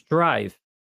up strife,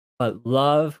 but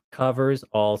love covers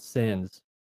all sins.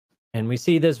 And we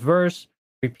see this verse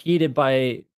repeated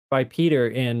by Peter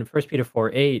in 1 Peter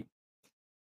 4:8.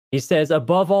 He says,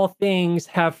 above all things,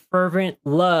 have fervent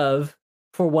love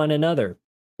for one another.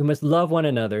 We must love one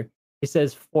another. He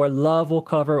says, for love will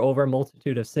cover over a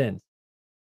multitude of sins.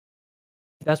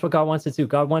 That's what God wants us to do.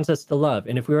 God wants us to love.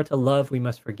 And if we are to love, we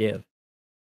must forgive.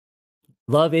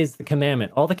 Love is the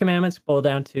commandment. All the commandments boil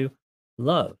down to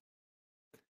love.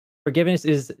 Forgiveness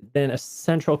is then a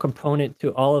central component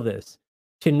to all of this.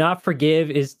 To not forgive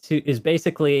is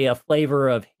basically a flavor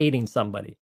of hating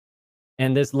somebody.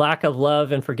 And this lack of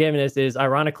love and forgiveness is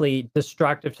ironically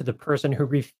destructive to the person who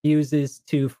refuses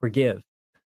to forgive.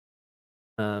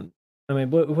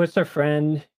 What's our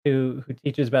friend who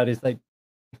teaches about is like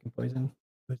poison?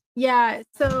 Yeah.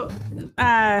 So,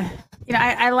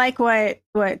 I like what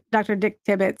Dr. Dick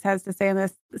Tibbetts has to say on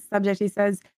this subject. He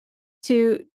says,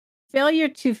 failure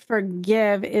to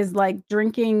forgive is like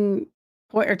drinking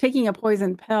or taking a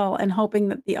poison pill and hoping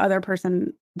that the other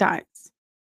person dies.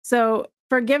 So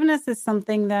forgiveness is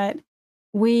something that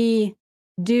we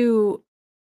do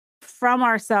from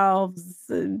ourselves,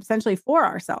 essentially for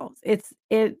ourselves. It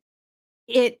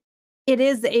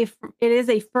is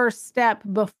a first step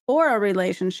before a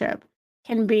relationship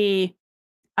can be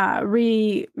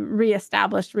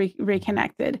reestablished,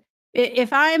 reconnected.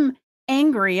 If I'm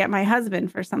angry at my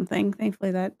husband for something,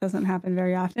 thankfully that doesn't happen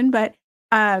very often, but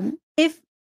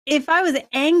if I was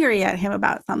angry at him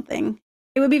about something,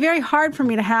 it would be very hard for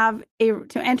me to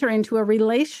enter into a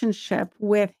relationship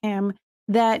with him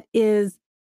that is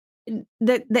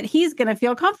that he's going to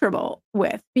feel comfortable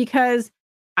with, because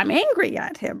I'm angry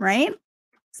at him, right?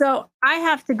 So I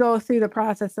have to go through the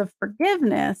process of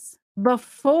forgiveness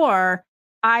before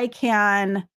I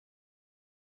can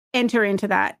enter into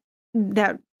that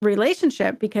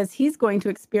relationship, because he's going to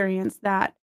experience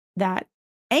that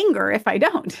anger if I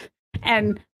don't,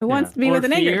 and who wants to be or with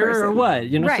an angry fear person or what,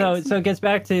 you know? Right. So it gets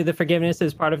back to the forgiveness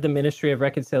is part of the ministry of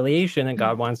reconciliation that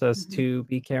God wants us to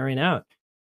be carrying out.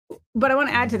 But I want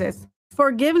to add to this: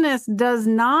 forgiveness does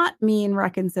not mean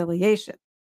reconciliation.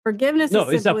 Forgiveness No,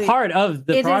 is it's a simply, part of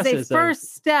the it process. is a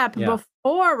first step Yeah.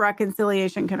 before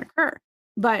reconciliation can occur.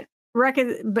 But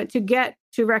to get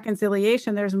to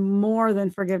reconciliation, there's more than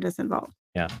forgiveness involved.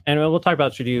 Yeah, and we'll talk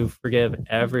about should you forgive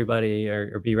everybody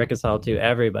or be reconciled to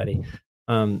everybody.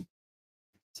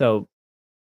 So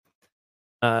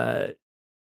now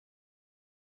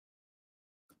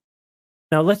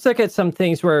let's look at some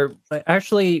things where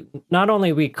actually not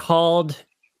only we called,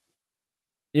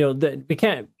 that we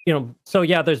can't, so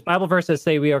yeah, there's Bible verses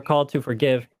say we are called to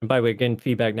forgive. And by the way, getting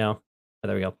feedback now. Oh,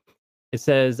 there we go. It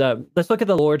says, let's look at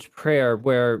the Lord's Prayer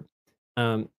where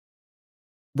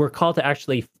we're called to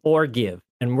actually forgive,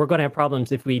 and we're going to have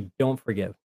problems if we don't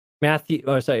forgive.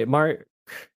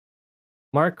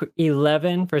 Mark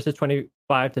 11 verses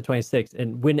 25 to 26.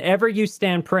 And whenever you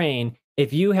stand praying,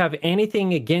 if you have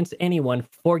anything against anyone,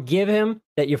 forgive him,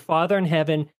 that your Father in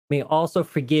heaven may also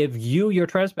forgive you your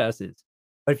trespasses.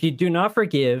 But if you do not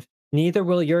forgive, neither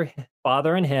will your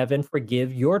Father in heaven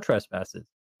forgive your trespasses.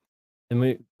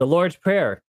 And the Lord's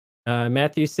Prayer,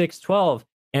 Matthew 6:12,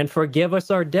 and forgive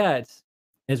us our debts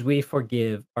as we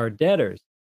forgive our debtors.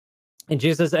 And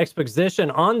Jesus'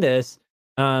 exposition on this,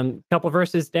 a couple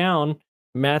verses down,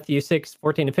 Matthew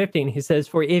 6:14 and 15, he says,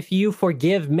 for if you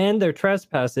forgive men their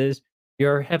trespasses,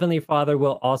 your heavenly Father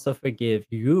will also forgive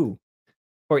you.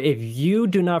 For if you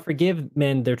do not forgive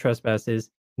men their trespasses,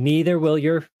 neither will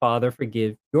your Father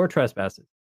forgive your trespasses.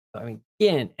 So, I mean,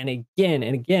 again and again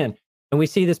and again. And we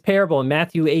see this parable in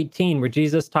Matthew 18 where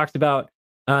Jesus talks about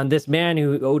this man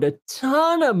who owed a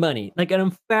ton of money, like an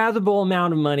unfathomable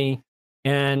amount of money.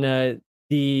 And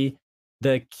the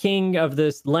king of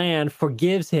this land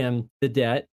forgives him the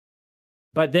debt.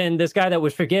 But then this guy that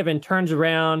was forgiven turns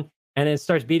around and then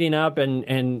starts beating up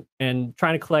and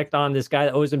trying to collect on this guy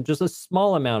that owes him just a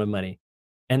small amount of money.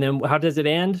 And then how does it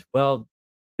end? Well,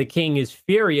 the king is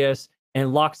furious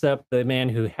and locks up the man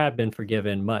who had been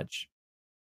forgiven much,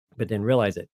 but didn't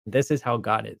realize it. This is how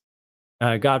God is.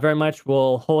 God very much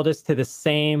will hold us to the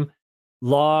same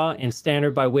law and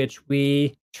standard by which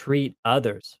we treat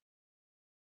others.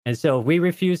 And so if we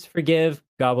refuse to forgive,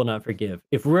 God will not forgive.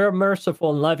 If we're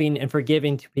merciful and loving and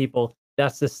forgiving to people,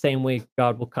 that's the same way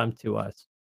God will come to us.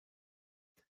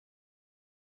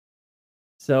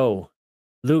 So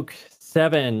Luke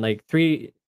 7, like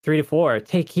 3 to 4,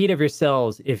 take heed of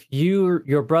yourselves. If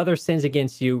your brother sins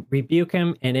against you, rebuke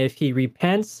him. And if he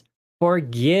repents,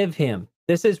 forgive him.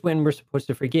 This is when we're supposed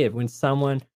to forgive, when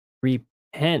someone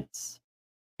repents.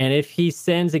 And if he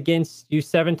sins against you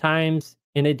 7 times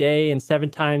in a day and 7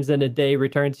 times in a day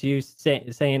returns to you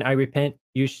saying, I repent,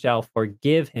 you shall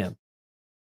forgive him.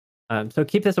 So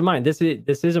keep this in mind. This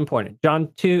is important. John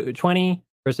 20,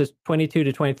 verses 22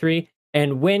 to 23.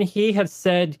 And when he had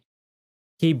said,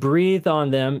 he breathed on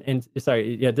them, and this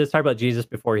talk about Jesus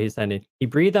before he ascended. He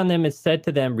breathed on them and said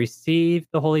to them, receive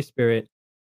the Holy Spirit.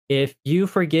 If you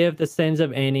forgive the sins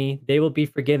of any, they will be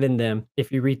forgiven them.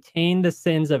 If you retain the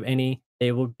sins of any,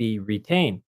 they will be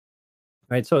retained.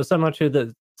 Right? So similar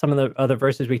to some of the other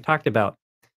verses we talked about.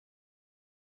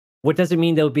 What does it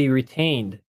mean they'll be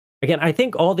retained? Again, I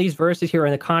think all these verses here are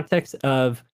in the context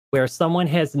of where someone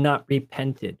has not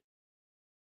repented.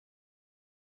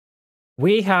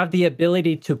 We have the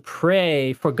ability to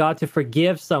pray for God to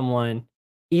forgive someone,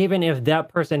 even if that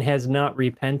person has not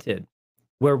repented.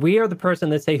 Where we are the person,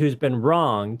 let's say, who's been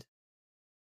wronged,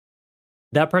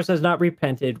 that person has not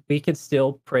repented, we can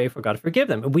still pray for God to forgive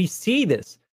them. And we see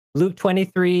this. Luke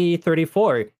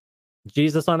 23:34,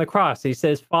 Jesus on the cross, he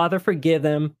says, Father, forgive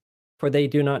them, for they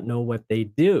do not know what they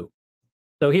do.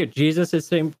 So here, Jesus is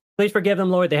saying, please forgive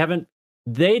them, Lord.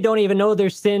 They don't even know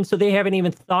their sin, so they haven't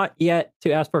even thought yet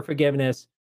to ask for forgiveness.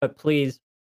 But please,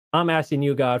 I'm asking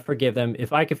you, God, forgive them.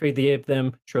 If I can forgive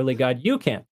them, surely, God, you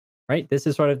can. Right? This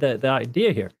is sort of the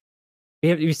idea here.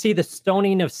 You see the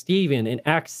stoning of Stephen in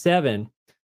Acts 7.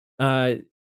 Start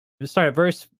at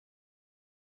verse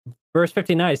verse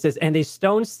 59, it says, and they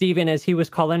stoned Stephen as he was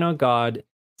calling on God,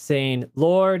 saying,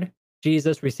 Lord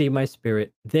Jesus, receive my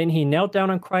spirit. Then he knelt down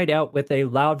and cried out with a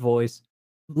loud voice,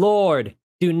 Lord,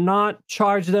 do not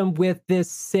charge them with this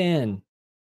sin.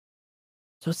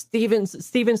 So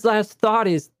Stephen's last thought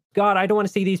is, God, I don't want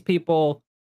to see these people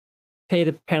pay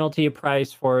the penalty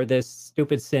price for this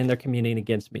stupid sin they're committing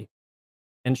against me.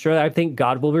 And sure, I think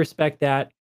God will respect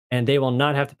that, and they will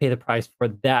not have to pay the price for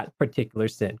that particular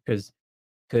sin because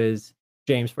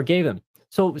James forgave them.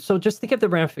 So just think of the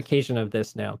ramification of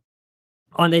this now.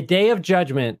 On the day of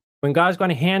judgment, when God's going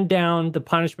to hand down the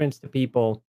punishments to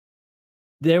people,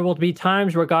 there will be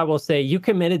times where God will say, you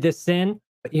committed this sin,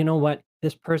 but you know what?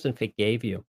 This person forgave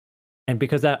you. And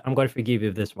because of that, I'm going to forgive you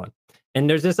of this one. And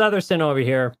there's this other sin over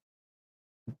here.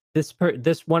 This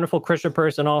wonderful Christian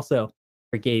person also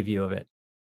forgave you of it.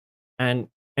 And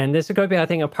this is going to be, I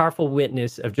think, a powerful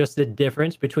witness of just the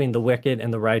difference between the wicked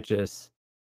and the righteous.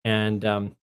 And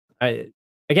I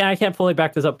can't fully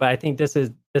back this up, but I think this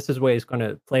is where it's going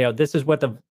to play out. This is what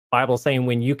the Bible's saying: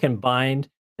 when you can bind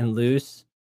and loose,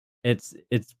 it's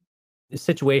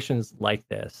situations like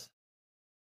this.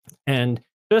 And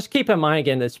just keep in mind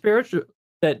again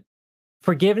that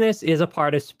forgiveness is a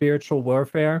part of spiritual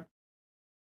warfare,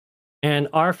 and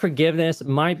our forgiveness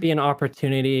might be an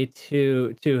opportunity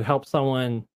to help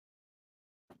someone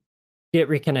get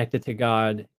reconnected to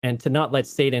God and to not let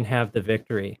Satan have the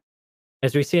victory.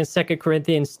 As we see in 2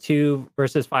 Corinthians 2,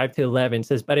 verses 5 to 11, it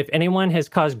says, but if anyone has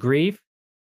caused grief,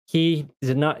 he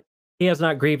has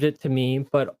not grieved it to me,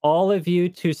 but all of you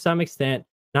to some extent,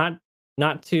 not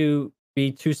to be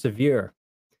too severe.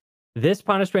 This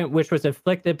punishment which was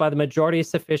inflicted by the majority is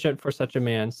sufficient for such a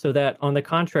man, so that, on the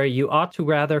contrary, you ought to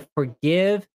rather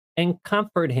forgive and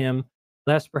comfort him,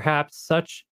 lest perhaps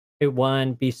such a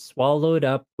one be swallowed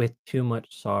up with too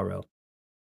much sorrow.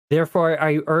 Therefore,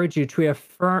 I urge you to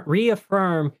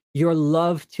reaffirm your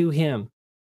love to him.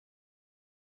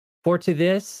 For to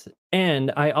this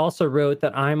end, I also wrote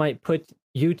that I might put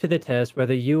you to the test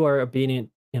whether you are obedient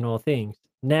in all things.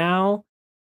 Now,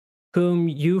 whom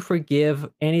you forgive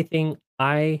anything,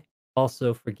 I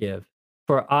also forgive.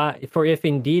 For if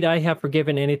indeed I have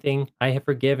forgiven anything, I have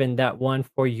forgiven that one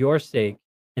for your sake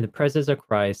in the presence of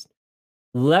Christ,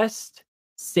 lest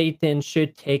Satan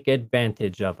should take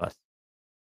advantage of us.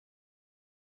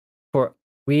 For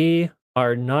we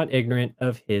are not ignorant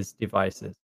of his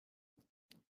devices.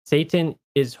 Satan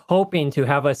is hoping to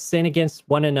have us sin against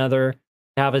one another,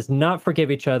 have us not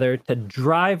forgive each other, to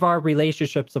drive our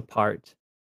relationships apart.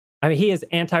 I mean, he is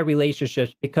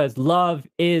anti-relationships because love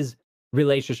is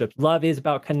relationships. Love is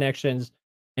about connections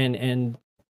and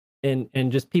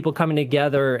just people coming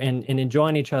together and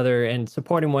enjoying each other and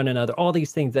supporting one another. All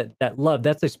these things that love,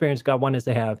 that's the experience God wants us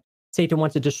to have. Satan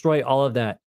wants to destroy all of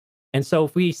that. And so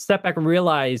if we step back and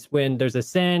realize when there's a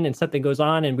sin and something goes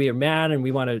on and we are mad and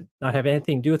we want to not have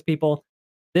anything to do with people,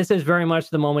 this is very much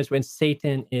the moments when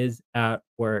Satan is at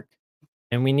work.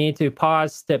 And we need to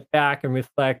pause, step back and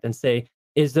reflect and say,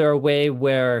 is there a way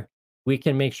where we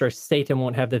can make sure Satan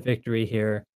won't have the victory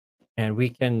here and we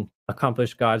can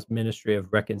accomplish God's ministry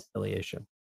of reconciliation?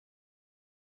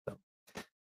 So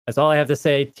that's all I have to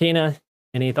say. Tina,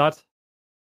 any thoughts?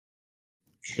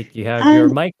 I think you have your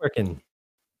mic working.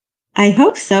 I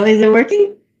hope so. Is it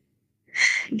working?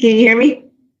 Can you hear me?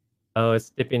 Oh, it's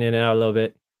dipping in and out a little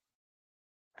bit.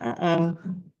 Uh-oh.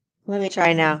 Let me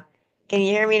try now. Can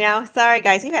you hear me now? Sorry,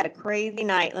 guys. We've had a crazy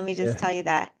night. Let me just tell you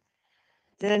that.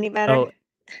 Is it any better?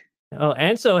 Oh,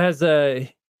 Anso has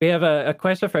we have a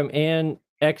question from Ann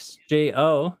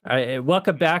XJO.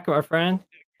 Welcome back, our friend.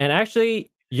 And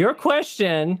actually, your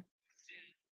question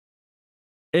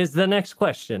is the next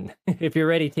question, if you're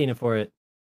ready, Tina, for it.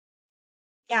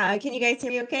 Yeah, can you guys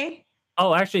hear me okay?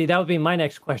 Oh, actually, that would be my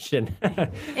next question.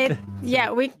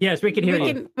 Yes, we can hear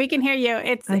you. We can hear you.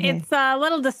 It's a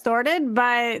little distorted,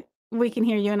 but we can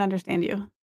hear you and understand you.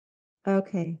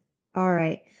 Okay. All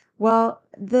right. Well,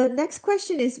 the next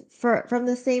question is from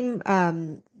the same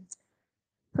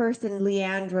person,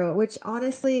 Leandro, which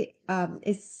honestly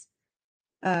is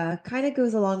kind of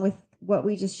goes along with what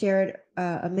we just shared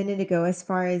a minute ago, as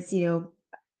far as,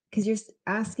 because you're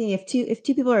asking if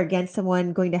two people are against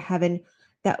someone going to heaven,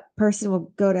 that person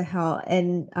will go to hell.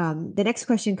 And the next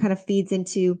question kind of feeds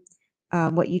into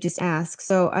what you just asked.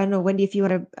 So I don't know, Wendy, if you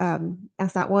want to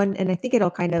ask that one, and I think it'll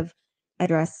kind of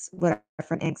address what our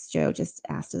friend X Joe just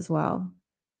asked as well.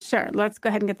 Sure. Let's go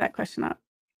ahead and get that question up.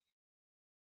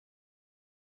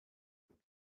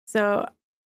 So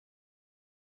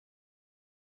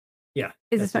yeah.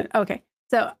 Is this one? Okay.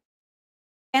 So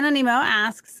Anonimo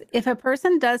asks, if a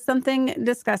person does something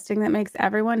disgusting that makes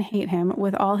everyone hate him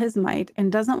with all his might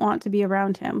and doesn't want to be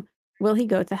around him, will he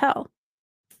go to hell?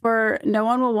 For no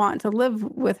one will want to live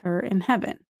with her in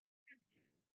heaven.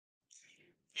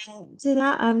 And to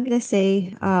that, I'm going to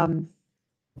say,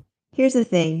 here's the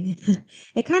thing.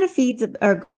 It kind of feeds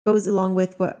or goes along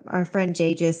with what our friend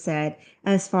Jay just said,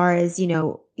 as far as,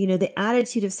 the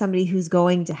attitude of somebody who's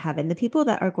going to heaven. The people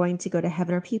that are going to go to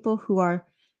heaven are people who are,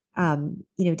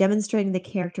 demonstrating the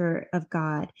character of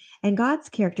God. And God's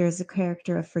character is a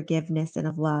character of forgiveness and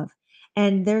of love.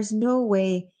 And there's no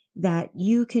way that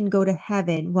you can go to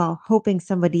heaven while hoping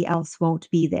somebody else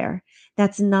won't be there.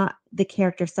 That's not the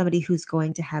character of somebody who's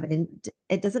going to heaven. And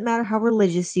it doesn't matter how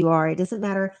religious you are. It doesn't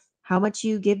matter how much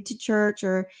you give to church,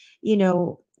 or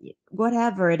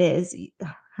whatever it is,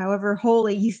 however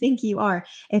holy you think you are.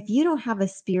 If you don't have a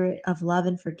spirit of love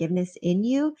and forgiveness in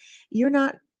you, you're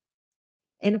not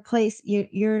in a place,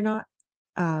 you're not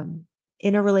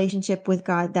in a relationship with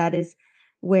God that is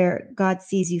where God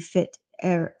sees you fit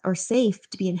or safe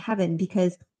to be in heaven,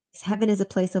 because heaven is a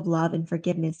place of love and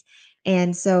forgiveness.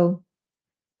 And so,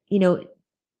 you know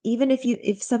even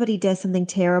if somebody does something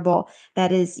terrible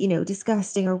that is,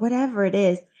 disgusting or whatever it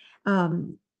is,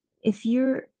 um if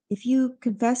you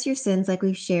confess your sins, like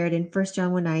we've shared in 1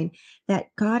 John 1:9, that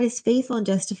God is faithful and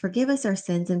just to forgive us our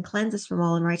sins and cleanse us from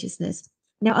all unrighteousness.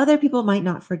 Now, other people might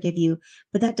not forgive you,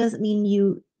 but that doesn't mean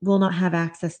you will not have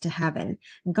access to heaven.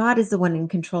 God is the one in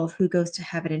control of who goes to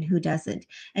heaven and who doesn't.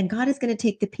 And God is going to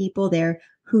take the people there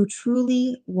who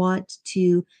truly want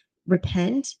to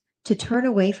repent, to turn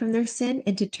away from their sin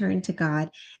and to turn to God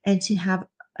and to have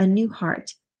a new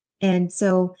heart. And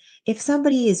so if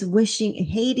somebody is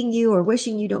hating you or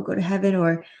wishing you don't go to heaven,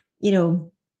 or, you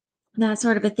know, that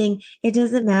sort of a thing, it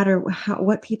doesn't matter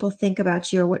what people think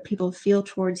about you or what people feel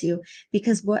towards you,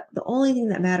 because the only thing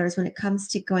that matters when it comes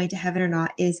to going to heaven or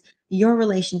not is your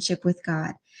relationship with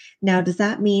God. Now, does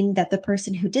that mean that the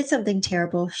person who did something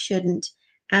terrible shouldn't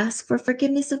ask for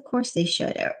forgiveness? Of course they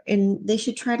should, and they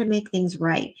should try to make things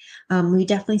right. We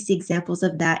definitely see examples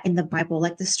of that in the Bible,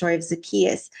 like the story of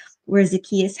Zacchaeus, where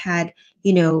Zacchaeus had,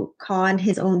 conned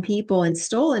his own people and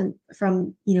stolen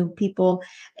from, people,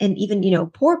 and even,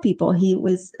 poor people. He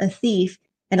was a thief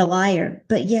and a liar,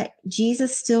 but yet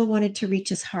Jesus still wanted to reach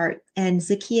his heart. And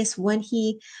Zacchaeus, when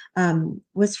he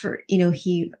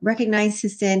he recognized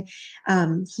his sin,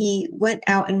 he went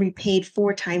out and repaid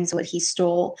 4 times what he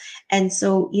stole. And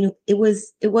so,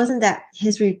 it wasn't that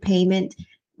his repayment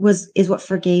is what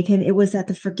forgave him. It was that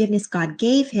the forgiveness God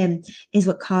gave him is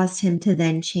what caused him to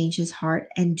then change his heart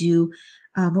and do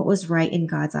what was right in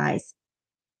God's eyes.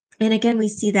 And again, we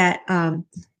see that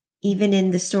even in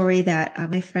the story that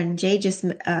my friend Jay just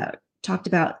talked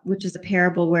about, which is a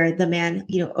parable where the man,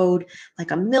 owed like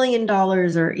 $1 million,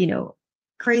 or,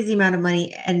 crazy amount of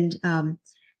money. And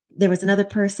there was another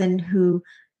person who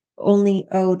only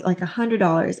owed like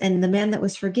 $100. And the man that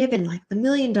was forgiven like the $1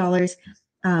 million,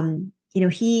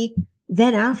 he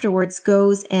then afterwards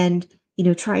goes and,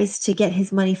 tries to get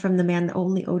his money from the man that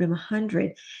only owed him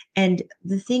 100. And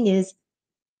the thing is,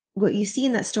 what you see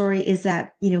in that story is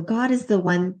that, God is the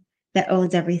one that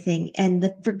owns everything. And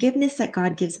the forgiveness that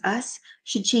God gives us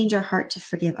should change our heart to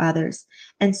forgive others.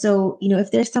 And so,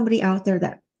 if there's somebody out there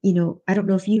that, I don't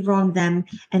know if you've wronged them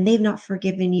and they've not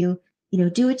forgiven you,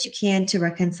 do what you can to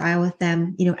reconcile with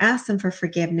them, ask them for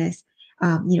forgiveness,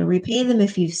 repay them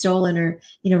if you've stolen, or,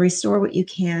 restore what you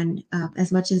can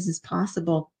as much as is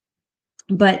possible.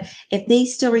 But if they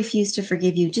still refuse to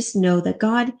forgive you, just know that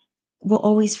God will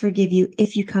always forgive you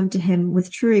if you come to him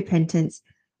with true repentance,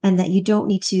 and that you don't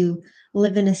need to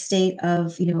live in a state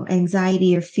of,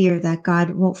 anxiety or fear that God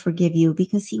won't forgive you,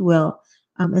 because he will,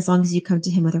 as long as you come to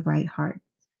him with a right heart.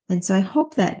 And so I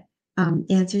hope that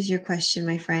answers your question,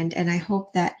 my friend. And I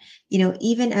hope that,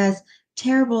 even as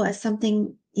terrible as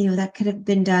something, that could have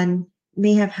been done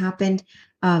may have happened,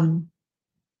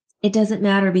 it doesn't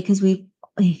matter, because we've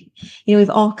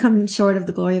all come short of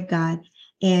the glory of God.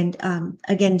 And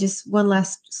again, just one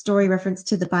last story reference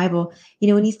to the Bible.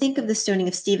 When you think of the stoning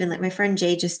of Stephen, like my friend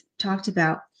Jay just talked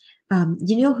about,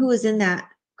 who was in that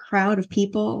crowd of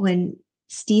people when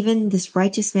Stephen, this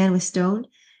righteous man, was stoned?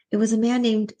 It was a man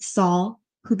named Saul,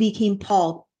 who became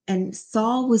Paul. And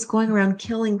Saul was going around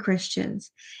killing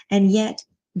Christians. And yet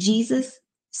Jesus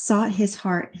sought his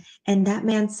heart. And that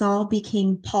man, Saul,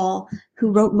 became Paul,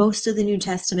 who wrote most of the New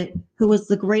Testament, who was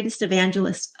the greatest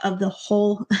evangelist of the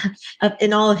whole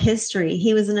in all of history.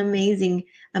 He was an amazing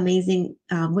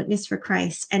witness for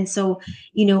Christ. And so,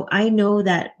 I know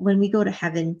that when we go to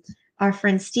heaven, our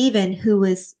friend Stephen, who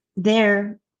was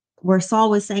there where Saul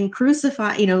was saying,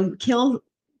 crucify,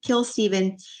 kill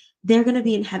Stephen, they're going to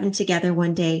be in heaven together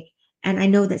one day. And I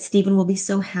know that Stephen will be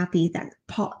so happy that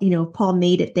Paul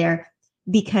made it there.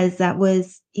 because that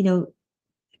was,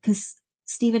 because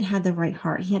Stephen had the right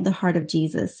heart. He had the heart of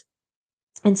Jesus.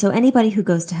 And so anybody who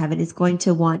goes to heaven is going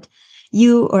to want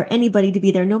you or anybody to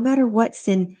be there, no matter what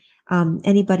sin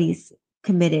anybody's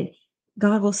committed.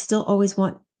 God will still always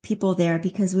want people there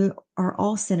because we are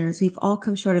all sinners. We've all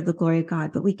come short of the glory of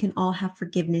God, but we can all have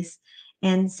forgiveness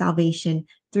and salvation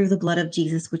through the blood of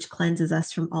Jesus, which cleanses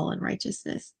us from all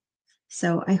unrighteousness.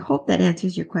 So I hope that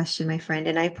answers your question, my friend.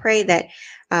 And I pray that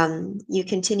you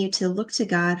continue to look to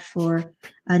God for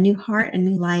a new heart, a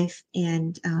new life,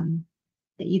 and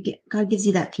that God gives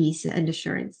you that peace and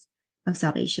assurance of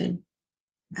salvation.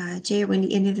 Jay or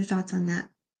Wendy, any other thoughts on that?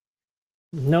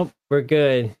 Nope, we're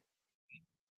good.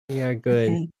 We are good.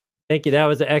 Okay. Thank you. That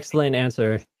was an excellent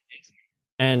answer.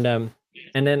 And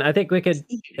then I think we could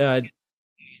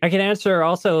I can answer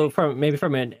also from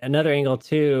another angle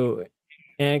too.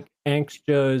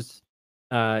 Angstjo's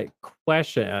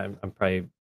question. I'm probably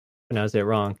pronounced it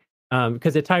wrong.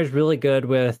 Because it ties really good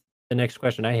with the next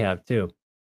question I have too.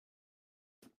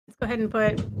 Let's go ahead and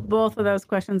put both of those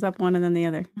questions up, one and then the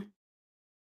other.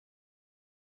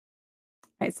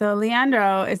 All right, so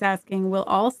Leandro is asking, will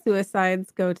all suicides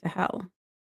go to hell?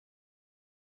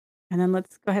 And then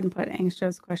let's go ahead and put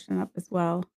Angstjo's question up as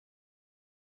well.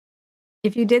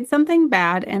 If you did something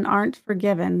bad and aren't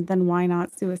forgiven, then why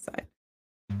not suicide?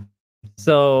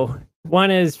 So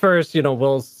one is first,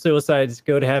 will suicides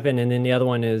go to heaven? And then the other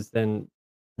one is then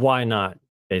why not?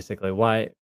 Basically, why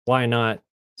not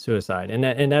suicide?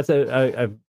 And that's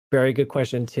a very good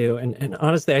question too. And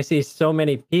honestly, I see so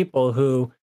many people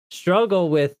who struggle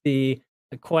with the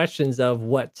questions of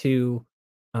what to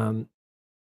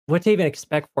even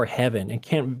expect for heaven and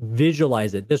can't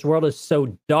visualize it. This world is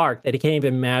so dark that he can't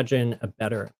even imagine a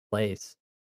better place.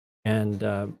 And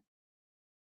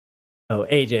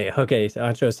AJ. Okay, so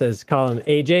Ancho says call him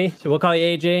AJ. So we'll call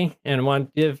you AJ, and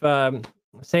want to give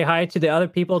say hi to the other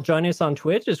people joining us on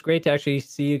Twitch. It's great to actually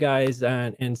see you guys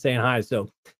and saying hi. So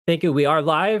thank you. We are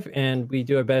live, and we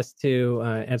do our best to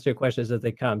answer your questions as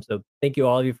they come. So thank you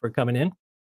all of you for coming in.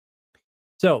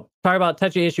 So talk about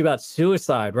touchy issue about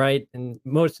suicide, right? And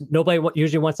nobody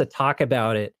usually wants to talk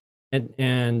about it, and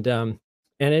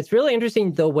it's really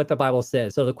interesting though what the Bible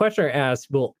says. So the questioner asks,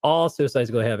 "Will all suicides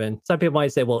go to heaven?" Some people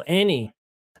might say, "Well, any,"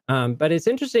 but it's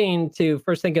interesting to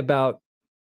first think about: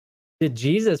 did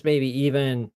Jesus maybe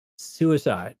even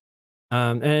suicide?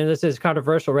 And this is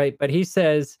controversial, right? But he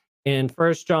says in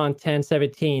 1 John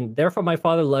 10:17, "Therefore my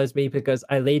Father loves me because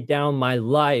I laid down my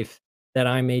life that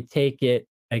I may take it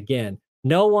again.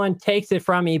 No one takes it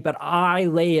from me, but I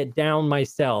lay it down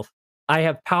myself. I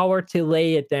have power to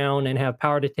lay it down and have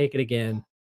power to take it again.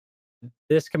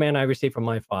 This command I received from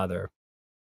my Father."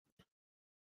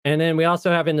 And then we also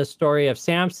have in the story of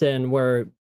Samson where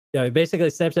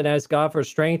basically Samson asked God for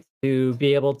strength to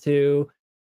be able to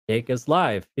take his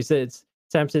life.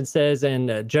 Samson says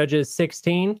in Judges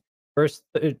 16, verse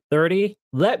 30,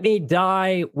 "Let me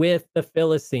die with the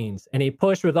Philistines." And he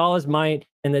pushed with all his might,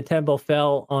 and the temple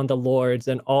fell on the lords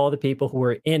and all the people who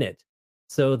were in it.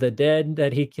 So the dead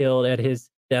that he killed at his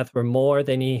death were more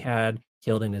than he had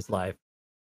killed in his life.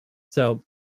 So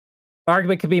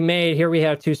argument could be made. Here we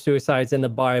have two suicides in the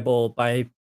Bible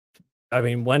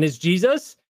one is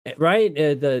Jesus, right?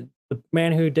 The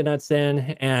man who did not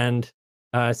sin, and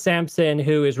Samson,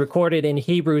 who is recorded in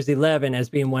Hebrews 11 as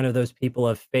being one of those people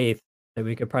of faith that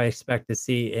we could probably expect to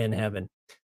see in heaven.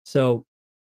 So,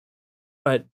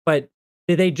 but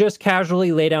did they just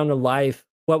casually lay down their life?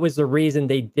 What was the reason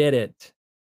they did it?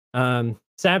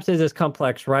 Samson is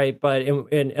complex, right? But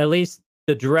in at least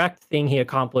the direct thing he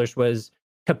accomplished was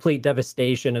complete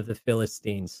devastation of the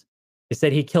Philistines. He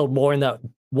said he killed more in that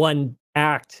one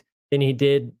act than he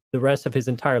did the rest of his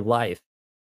entire life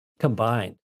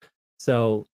combined.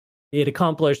 So it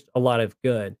accomplished a lot of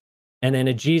good. And then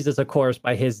in Jesus, of course,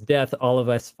 by his death, all of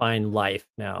us find life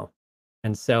now.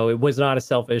 And so it was not a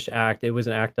selfish act. It was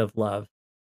an act of love.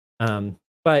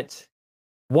 But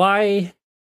why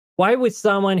would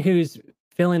someone who's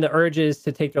feeling the urges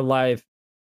to take their life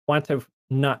want to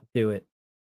not do it?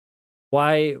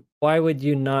 Why would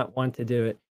you not want to do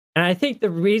it? And I think the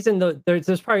reason,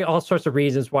 there's probably all sorts of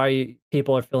reasons why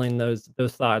people are feeling those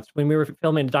thoughts. When we were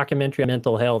filming a documentary on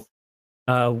mental health,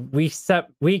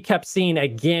 we kept seeing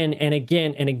again and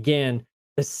again and again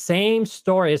the same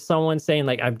story as someone saying,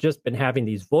 like, "I've just been having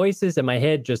these voices in my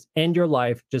head, just end your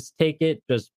life, just take it,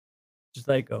 just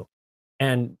let it go."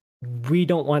 And we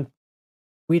don't want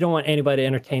anybody to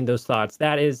entertain those thoughts.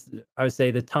 That is, I would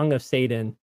say, the tongue of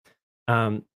Satan.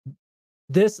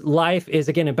 This life is,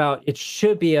 again, it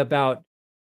should be about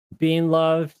being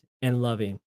loved and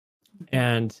loving.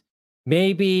 And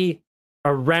maybe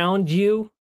around you,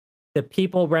 the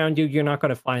people around you, you're not going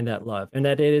to find that love. And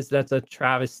that's a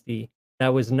travesty.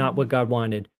 That was not what God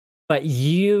wanted. But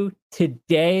you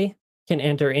today can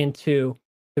enter into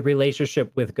the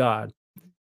relationship with God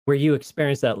where you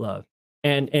experience that love.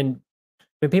 And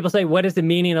when people say, what is the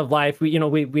meaning of life? We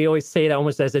always say that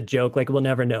almost as a joke, like we'll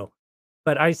never know.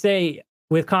 But I say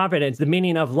with confidence, the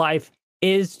meaning of life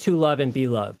is to love and be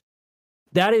loved.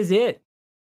 That is it.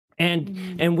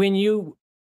 And when you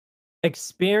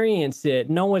experience it,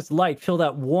 know what's like, feel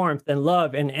that warmth and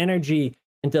love and energy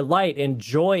and delight and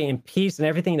joy and peace and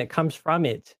everything that comes from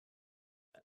it.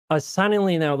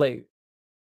 Suddenly now, like,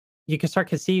 you can start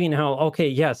conceiving how, okay,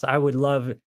 yes, I would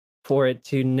love for it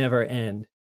to never end.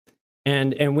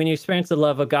 And when you experience the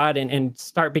love of God and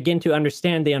begin to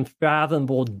understand the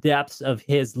unfathomable depths of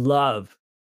his love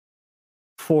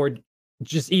for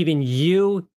just even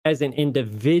you as an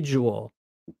individual,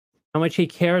 how much he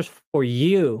cares for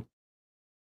you,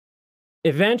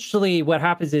 eventually what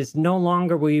happens is no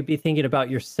longer will you be thinking about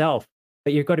yourself,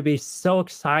 but you're going to be so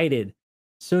excited,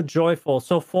 so joyful,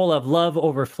 so full of love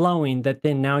overflowing that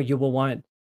then now you will want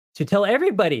to tell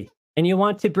everybody, and you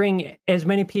want to bring as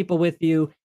many people with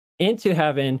you into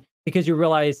heaven, because you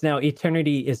realize now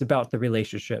eternity is about the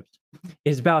relationships,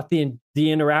 is about the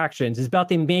interactions, is about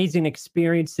the amazing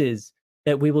experiences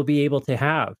that we will be able to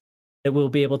have, that we'll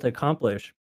be able to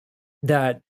accomplish.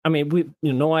 That, I mean,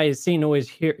 no eye has seen,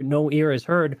 no ear has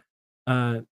heard.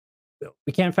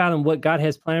 We can't fathom what God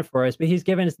has planned for us, but he's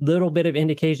given us little bit of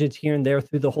indications here and there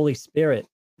through the Holy Spirit.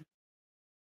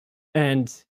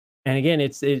 And again,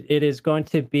 it is going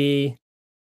to be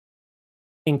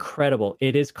incredible.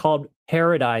 It is called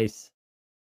paradise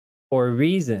for a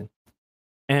reason.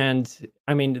 And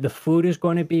I mean, the food is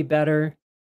going to be better.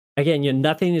 Again,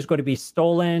 nothing is going to be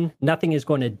stolen. Nothing is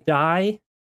going to die.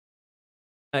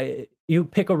 You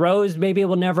pick a rose, maybe it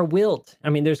will never wilt. I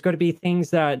mean, there's going to be things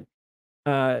that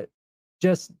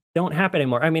just don't happen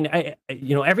anymore. I mean,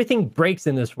 everything breaks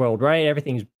in this world, right?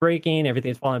 Everything's breaking,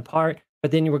 everything's falling apart. But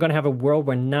then we're going to have a world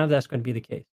where none of that's going to be the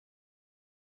case.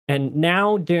 And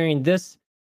now, during this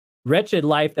wretched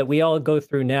life that we all go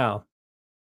through now,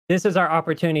 this is our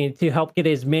opportunity to help get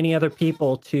as many other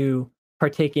people to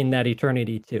partake in that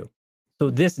eternity too. So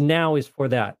this now is for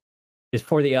that, is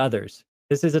for the others.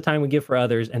 This is a time we give for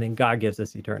others, and then God gives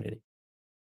us eternity.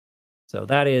 So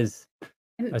that is,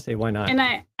 I say, why not? And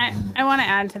I want to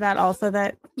add to that also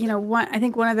that, I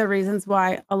think one of the reasons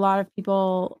why a lot of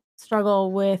people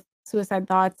struggle with suicide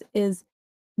thoughts is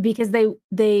because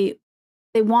they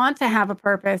want to have a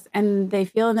purpose, and they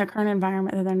feel in their current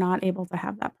environment that they're not able to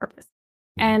have that purpose.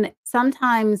 And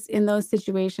sometimes in those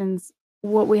situations,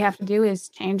 what we have to do is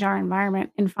change our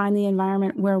environment and find the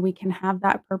environment where we can have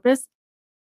that purpose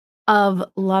of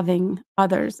loving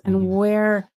others, and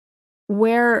where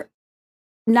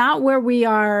not where we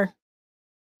are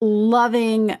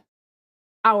loving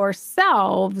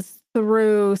ourselves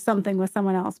through something with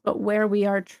someone else, but where we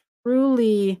are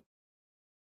truly,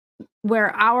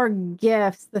 where our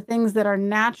gifts, the things that are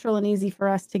natural and easy for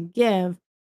us to give,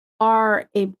 are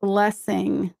a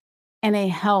blessing and a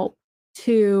help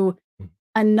to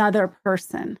another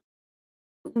person.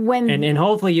 And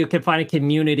hopefully you can find a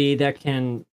community that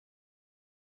can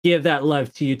give that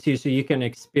love to you too, so you can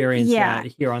experience that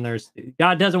here on earth.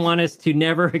 God doesn't want us to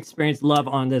never experience love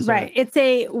on this earth.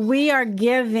 It's we are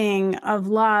giving of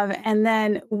love, and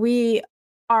then we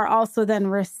are also then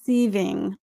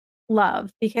receiving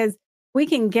love, because we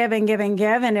can give and give and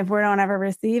give, and if we don't ever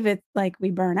receive, it's like we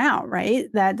burn out,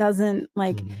 right? That doesn't,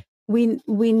 like, we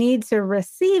need to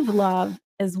receive love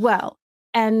as well.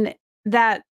 And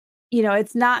that,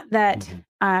 it's not that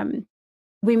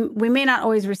we may not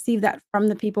always receive that from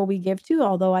the people we give to,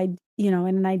 although in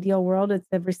an ideal world, it's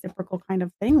a reciprocal kind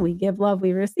of thing. We give love,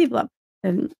 we receive love.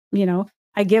 And,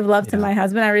 I give love to my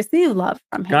husband, I receive love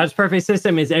from him. God's perfect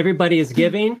system is everybody is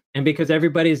giving, and because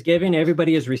everybody is giving,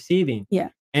 everybody is receiving. Yeah.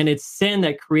 And it's sin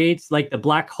that creates like the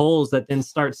black holes that then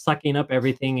start sucking up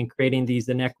everything and creating these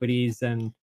inequities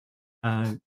and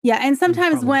and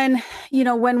sometimes when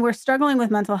we're struggling with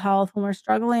mental health, when we're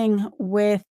struggling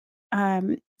with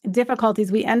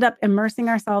difficulties, we end up immersing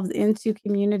ourselves into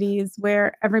communities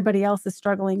where everybody else is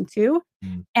struggling too.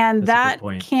 And that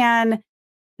can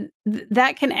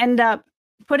end up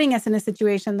putting us in a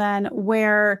situation then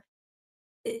where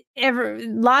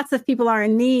lots of people are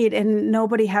in need and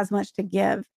nobody has much to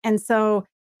give. And so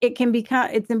it's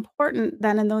important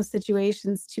then in those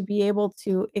situations to be able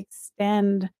to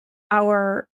extend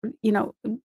our,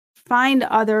 find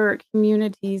other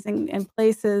communities and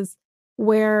places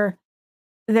where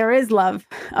there is love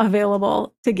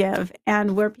available to give,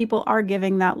 and where people are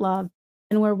giving that love,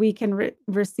 and where we can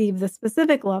receive the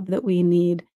specific love that we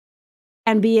need.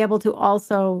 and be able to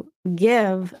also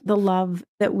give the love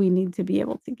that we need to be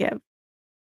able to give.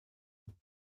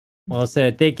 Well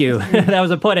said. Thank you. That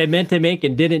was a point I meant to make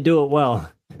and didn't do it well.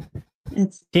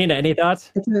 It's, Tina, any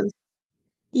thoughts? it's really,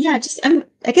 yeah,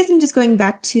 I guess I'm just going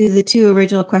back to the two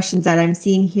original questions that I'm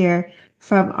seeing here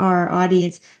from our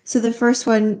audience. So the first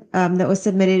one that was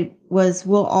submitted was,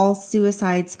 will all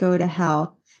suicides go to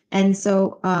hell? And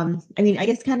so, I mean, I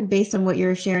guess kind of based on what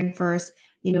you're sharing first,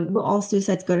 will all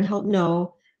suicides go to hell?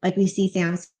 No. Like we see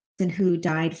Samson, who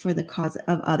died for the cause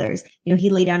of others. He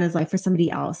laid down his life for somebody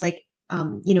else. Like,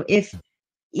 if,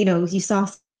 you saw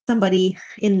somebody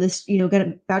in this,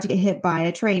 about to get hit by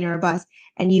a train or a bus,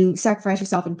 and you sacrifice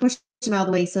yourself and push them out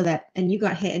of the way and you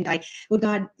got hit and died, would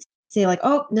God say like,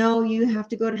 oh no, you have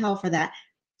to go to hell for that?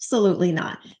 Absolutely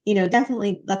not.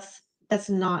 Definitely that's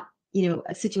not,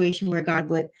 a situation where God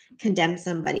would condemn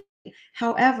somebody.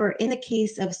 However, in the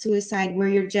case of suicide where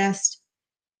you're just,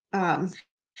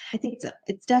 I think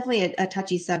it's definitely a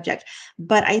touchy subject,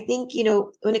 but I think,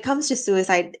 when it comes to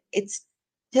suicide, it's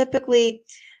typically,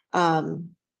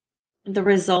 the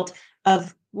result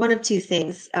of one of two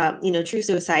things. True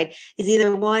suicide is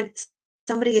either one,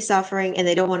 somebody is suffering and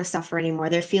they don't want to suffer anymore.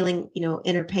 They're feeling,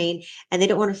 inner pain, and they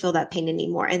don't want to feel that pain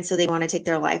anymore. And so they want to take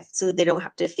their life so they don't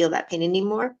have to feel that pain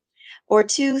anymore. Or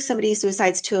two, somebody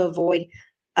suicides to avoid,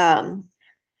 a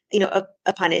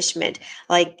punishment.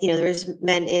 Like, there's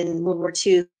men in World War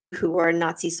II who were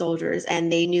Nazi soldiers,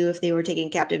 and they knew if they were taken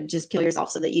captive, just kill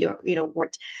yourself so that you don't,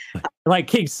 weren't. Like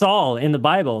King Saul in the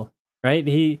Bible, right?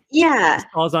 He Yeah,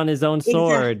 falls on his own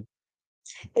sword.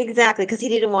 exactly, because he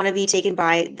didn't want to be taken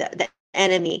by the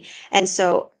enemy. And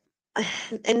so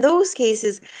in those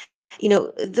cases,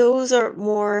 those are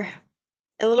more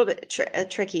a little bit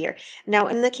trickier. Now,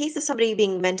 in the case of somebody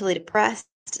being mentally depressed,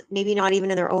 maybe not even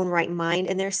in their own right mind,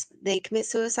 and they commit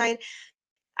suicide,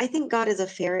 I think God is a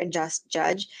fair and just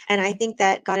judge, and I think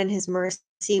that God in His mercy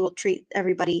will treat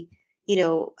everybody,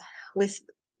 with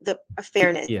the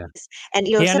fairness. Yeah. And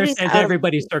He if somebody's understands out of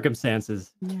everybody's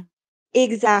circumstances. Yeah.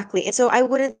 exactly, and so I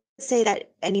wouldn't say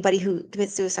that anybody who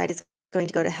commits suicide is going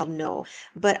to go to hell. No,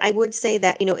 but I would say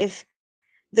that if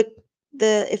the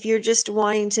if you're just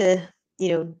wanting to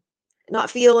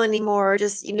not feel anymore,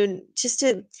 just just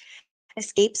to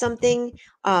escape something,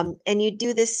 and you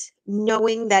do this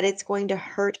knowing that it's going to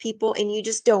hurt people and you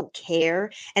just don't care,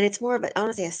 and it's more of a,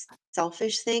 honestly, a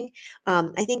selfish thing.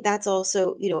 I think that's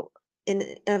also in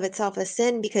and of itself a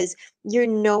sin, because you're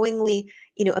knowingly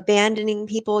abandoning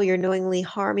people, you're knowingly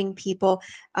harming people,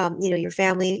 your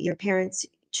family, your parents,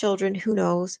 children, who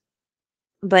knows.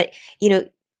 But you know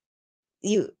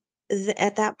you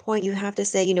at that point you have to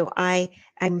say,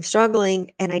 I'm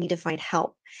struggling and I need to find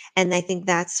help. And I think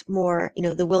that's more,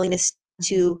 the willingness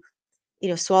to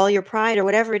swallow your pride or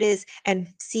whatever it is and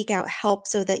seek out help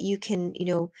so that you can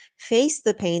face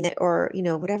the pain that, or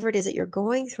whatever it is that you're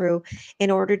going through,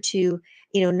 in order to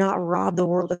not rob the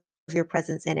world of your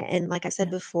presence in it. And like I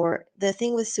said before, the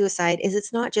thing with suicide is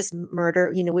it's not just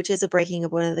murder, which is a breaking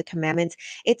of one of the commandments.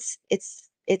 It's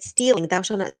stealing. Thou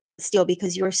shalt not steal,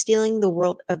 because you are stealing the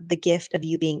world of the gift of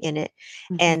you being in it.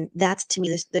 And that's, to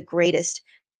me, the greatest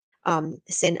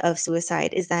sin of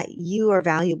suicide, is that you are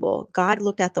valuable. God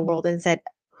looked at the world and said,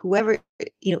 whoever,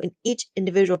 in each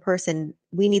individual person,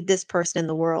 we need this person in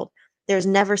the world. There's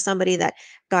never somebody that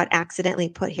God accidentally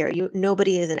put here.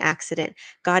 Nobody is an accident.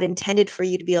 God intended for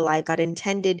you to be alive. God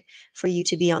intended for you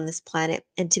to be on this planet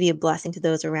and to be a blessing to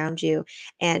those around you.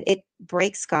 And it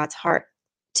breaks God's heart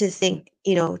to think,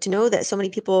 to know that so many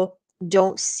people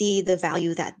don't see the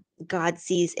value that God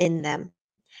sees in them.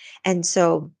 And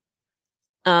so,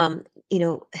 um, you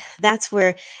know, that's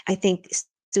where I think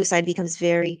suicide becomes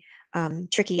very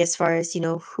tricky, as far as,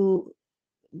 who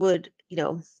would,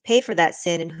 pay for that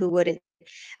sin and who wouldn't.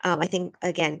 I think,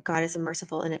 again, God is a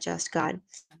merciful and a just God.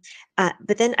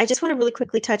 But then I just want to really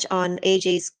quickly touch on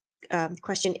AJ's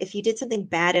question. If you did something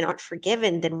bad and aren't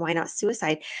forgiven, then why not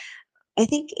suicide? I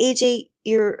think, AJ,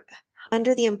 you're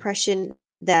under the impression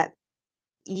that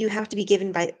you have to be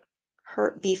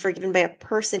forgiven by a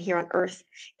person here on earth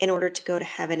in order to go to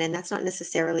heaven, and that's not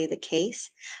necessarily the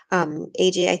case.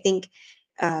 AJ, I think,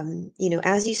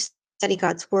 as you study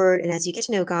God's word and as you get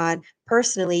to know God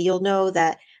personally, you'll know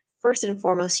that first and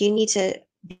foremost, you need to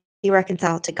be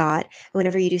reconciled to God.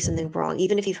 Whenever you do something wrong,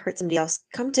 even if you've hurt somebody else,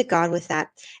 come to God with that,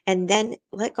 and then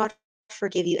let God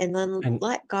forgive you, and then And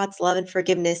let God's love and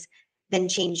forgiveness then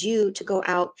change you to go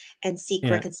out and seek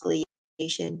yeah.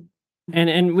 reconciliation.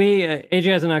 And we AJ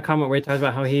has in that comment where he talks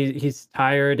about how he's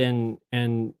tired and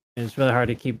it's really hard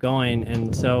to keep going.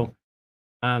 And so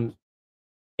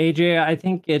AJ, I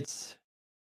think it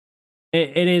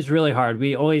is really hard.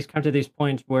 We always come to these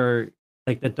points where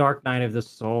like the dark night of the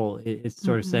soul. It's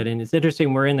sort of said, and it's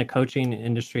interesting. We're in the coaching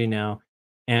industry now,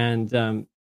 and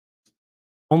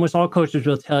almost all coaches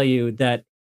will tell you that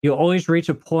you always reach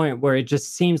a point where it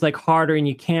just seems like harder, and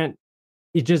you can't.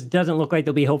 It just doesn't look like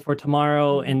there'll be hope for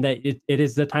tomorrow, and that it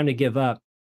is the time to give up.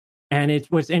 And it's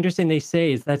what's interesting. They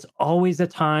say is that's always a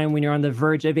time when you're on the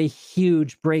verge of a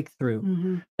huge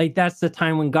breakthrough. Like that's the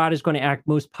time when God is going to act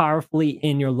most powerfully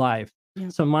in your life.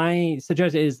 So my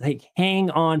suggestion is like hang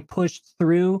on, push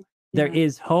through. There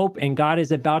is hope, and God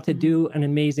is about to do an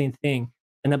amazing thing.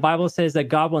 And the Bible says that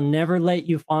God will never let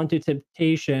you fall into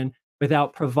temptation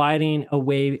without providing a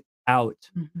way out.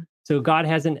 So God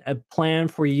has a plan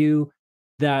for you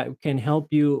that can help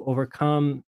you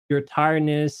overcome your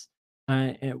tiredness,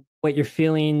 and what you're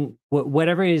feeling,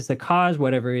 whatever is the cause,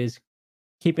 whatever is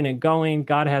keeping it going.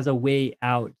 God has a way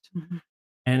out,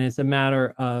 and it's a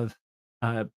matter of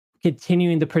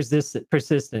continuing the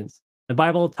persistence. The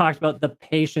Bible talks about the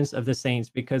patience of the saints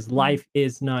because life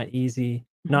is not easy.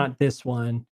 Not this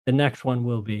one. The next one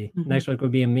will be. Next one will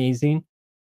be amazing.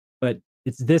 But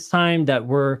it's this time that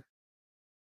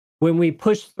when we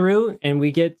push through and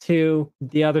we get to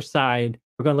the other side,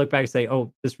 we're going to look back and say,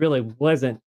 oh, this really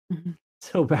wasn't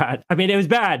so bad. I mean, it was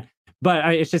bad, but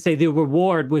I should say the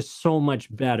reward was so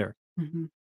much better.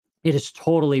 It is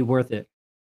totally worth it.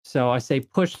 So I say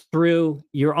push through.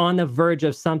 You're on the verge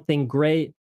of something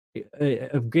great,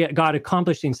 of God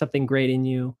accomplishing something great in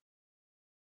you.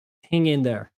 Hang in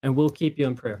there, and we'll keep you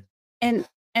in prayer. And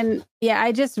yeah,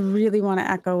 I just really want to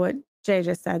echo what Jay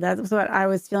just said. That's what I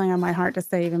was feeling on my heart to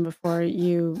say even before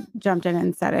you jumped in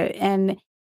and said it. And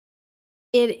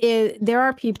there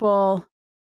are people,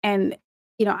 and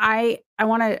I'm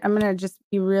going to just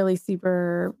be really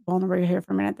super vulnerable here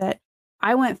for a minute, that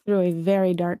I went through a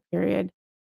very dark period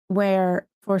where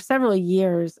for several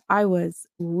years I was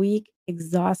weak,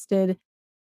 exhausted,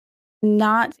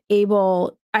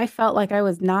 I felt like I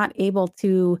was not able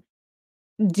to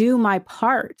do my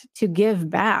part to give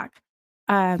back.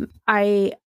 There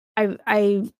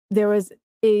was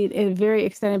a very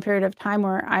extended period of time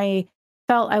where I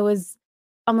felt I was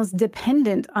almost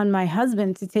dependent on my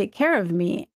husband to take care of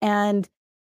me. And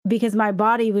because my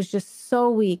body was just so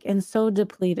weak and so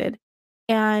depleted.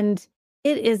 And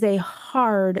it is a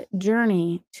hard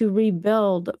journey to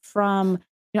rebuild from,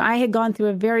 I had gone through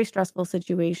a very stressful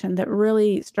situation that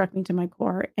really struck me to my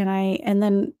core. And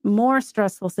then more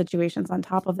stressful situations on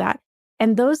top of that.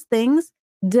 And those things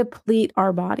deplete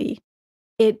our body.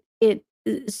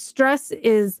 Stress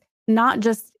is not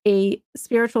just a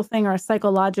spiritual thing or a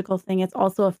psychological thing. It's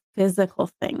also a physical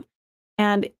thing.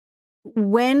 And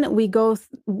when we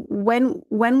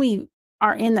when we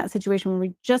are in that situation where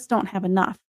we just don't have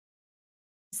enough,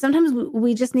 sometimes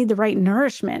we just need the right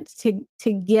nourishment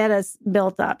to get us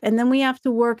built up. And then we have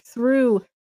to work through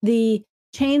the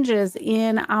changes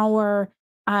in our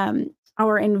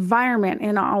environment,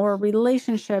 in our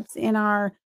relationships, in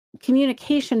our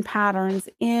communication patterns.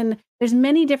 There's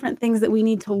many different things that we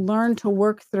need to learn to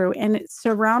work through, and it's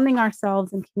surrounding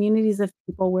ourselves in communities of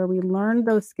people where we learn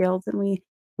those skills and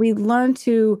we learn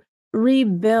to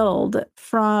rebuild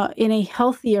in a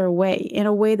healthier way, in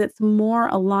a way that's more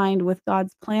aligned with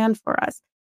God's plan for us.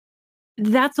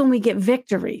 That's when we get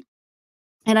victory.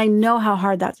 And I know how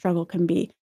hard that struggle can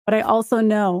be, but I also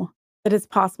know that it's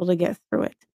possible to get through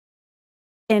it.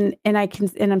 And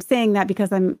I'm saying that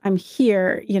because I'm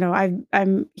here,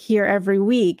 I'm here every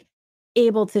week,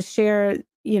 able to share,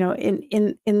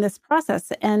 in this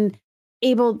process, and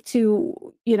able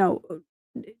to,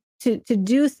 to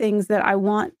do things that I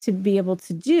want to be able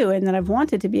to do and that I've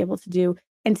wanted to be able to do,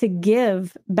 and to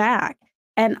give back.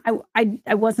 And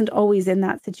I wasn't always in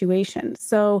that situation.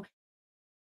 So,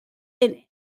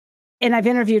 and I've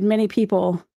interviewed many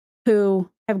people who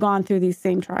have gone through these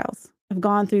same trials, have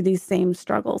gone through these same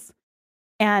struggles.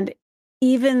 And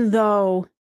even though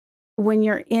when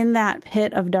you're in that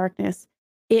pit of darkness,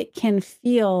 it can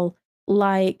feel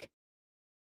like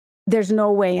there's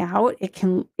no way out.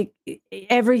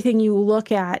 Everything you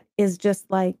look at is just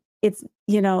like, it's,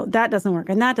 that doesn't work,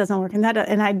 and that doesn't work, and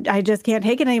I just can't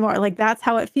take it anymore. Like, that's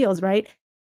how it feels, right?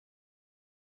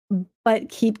 But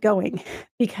keep going,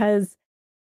 because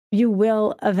you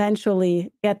will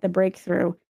eventually get the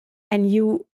breakthrough, and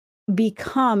you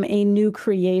become a new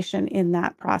creation in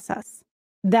that process.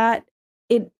 That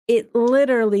it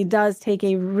literally does take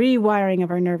a rewiring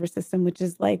of our nervous system, which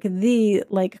is like the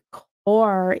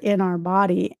core in our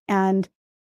body. And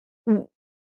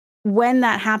when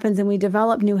that happens and we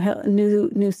develop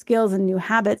new skills and new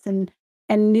habits and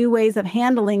new ways of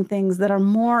handling things that are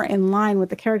more in line with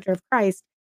the character of Christ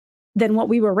than what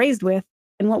we were raised with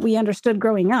and what we understood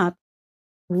growing up,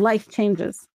 life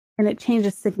changes and it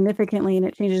changes significantly and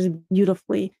it changes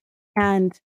beautifully.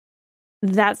 And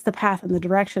that's the path and the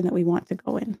direction that we want to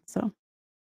go in. So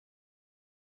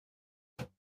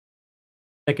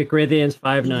 2 Corinthians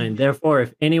 5:9. Therefore,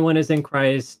 if anyone is in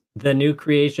Christ, the new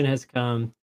creation has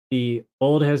come, the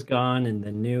old has gone, and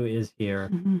the new is here.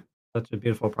 mhm. Such a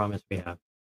beautiful promise we have.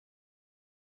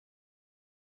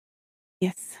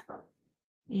 Yes.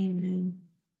 Amen.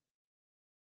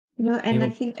 And I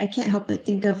Amen. think I can't help but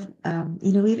think of,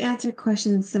 we've answered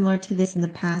questions similar to this in the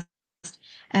past.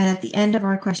 And at the end of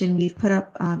our question, we've put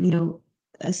up, a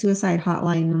suicide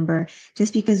hotline number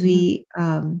just because we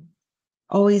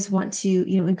always want to,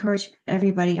 encourage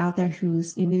everybody out there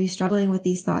who's maybe struggling with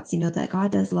these thoughts, that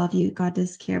God does love you, God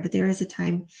does care, but there is a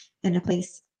time and a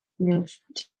place, to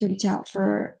reach out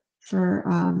for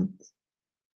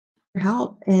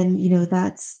help. And,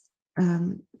 that's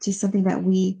just something that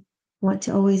we want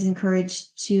to always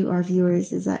encourage to our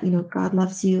viewers is that, God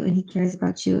loves you and he cares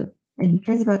about you, and he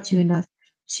cares about you enough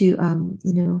to,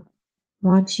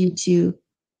 want you to,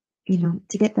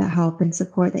 to get that help and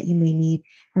support that you may need.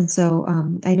 And so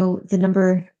I know the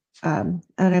number, and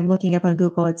I'm looking up on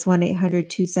Google, it's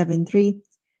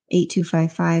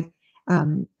 1-800-273-8255.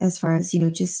 As far as,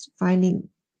 just finding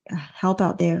help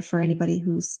out there for anybody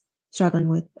who's struggling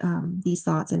with these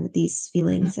thoughts and with these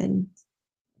feelings and,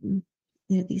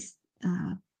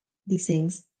 these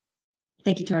things.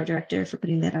 Thank you to our director for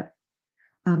putting that up.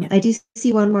 Yeah. I do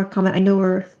see one more comment. I know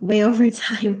we're way over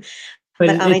time, But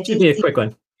but I it do should be a see. quick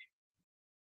one.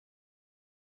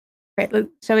 Great.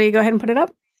 Shall we go ahead and put it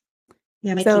up?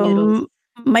 Yeah, Mikey So, Noodles.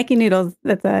 Mikey Noodles,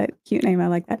 that's a cute name. I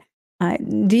like that.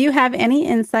 Do you have any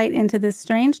insight into this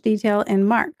strange detail in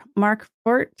Mark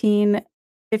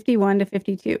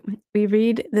 14:51-52? We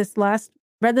read this last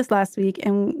week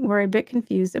and we're a bit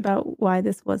confused about why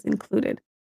this was included.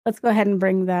 Let's go ahead and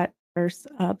bring that verse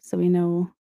up so we know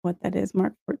what that is.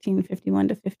 Mark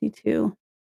 14:51-52.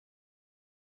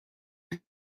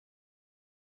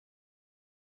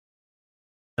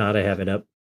 Not, I have it up.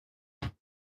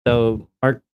 So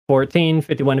Mark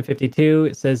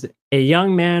 14:51-52, it says, a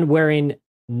young man wearing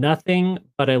nothing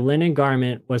but a linen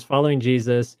garment was following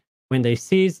Jesus. When they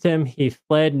seized him, he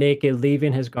fled naked,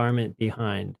 leaving his garment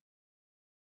behind.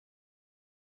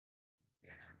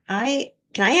 Can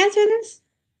I answer this?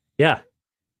 Yeah,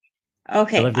 I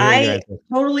Okay, love to hear your answer.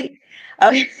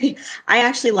 okay. I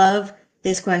actually love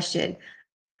this question.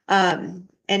 And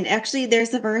actually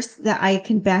there's a verse that I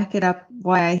can back it up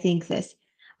why I think this.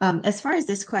 As far as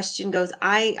this question goes,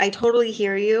 I totally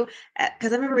hear you,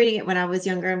 because I remember reading it when I was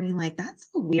younger and being like, that's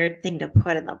a weird thing to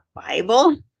put in the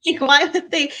Bible. Like, why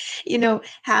would they,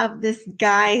 have this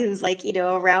guy who's like,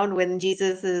 around when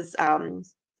Jesus is,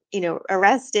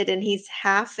 arrested, and he's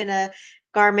half in a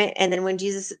garment, and then when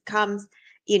Jesus comes,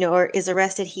 or is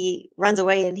arrested, he runs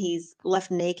away and he's left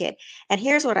naked. And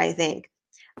here's what I think.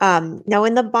 Now,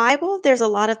 in the Bible, there's a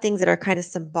lot of things that are kind of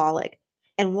symbolic.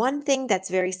 And one thing that's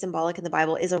very symbolic in the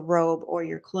Bible is a robe or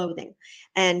your clothing.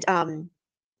 And,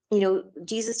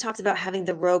 Jesus talks about having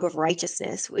the robe of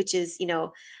righteousness, which is,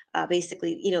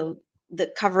 basically, the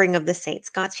covering of the saints.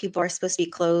 God's people are supposed to be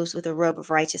clothed with a robe of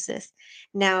righteousness.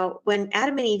 Now, when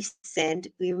Adam and Eve sinned,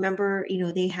 we remember,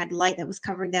 they had light that was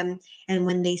covering them. And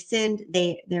when they sinned,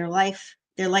 their light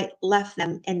left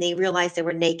them, and they realized they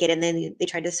were naked. And then they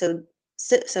tried to sew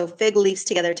fig leaves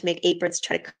together to make aprons to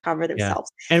try to cover Yeah. themselves.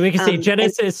 And we can see And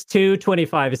Genesis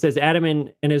 2:25. It says Adam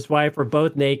and his wife were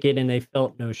both naked and they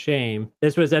felt no shame.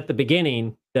 This was at the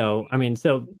beginning, though. I mean,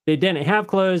 so they didn't have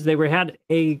clothes. They had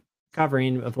a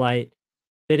covering of light.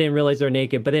 They didn't realize they're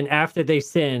naked. But then after they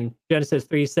sinned, Genesis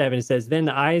 3:7, it says, then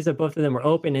the eyes of both of them were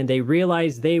open and they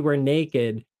realized they were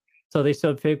naked. So they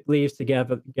sewed fig leaves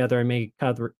together and made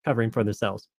covering for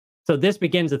themselves. So this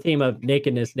begins the theme of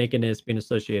nakedness being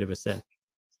associated with sin.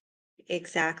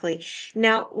 exactly.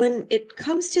 Now, when it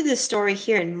comes to this story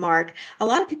here in Mark, a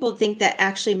lot of people think that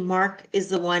actually Mark is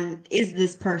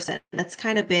this person. That's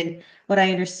kind of been what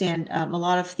I understand a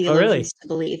lot of Oh, really? theologians to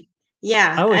believe.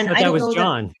 Yeah, I always and thought I that don't was know that.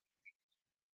 John.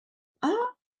 Oh,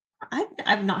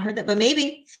 I've not heard that, but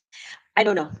maybe I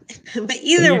don't know. But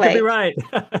either You could be way, right.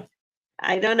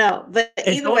 I don't know. But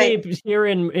It's either way, only here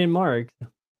in Mark.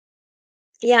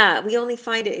 yeah, we only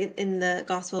find it in the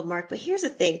Gospel of Mark. But here's the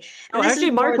thing, Oh, and this is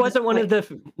actually, more the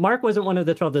point. Mark wasn't one of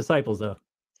the 12 disciples, though.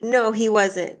 No, he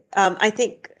wasn't. I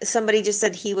think somebody just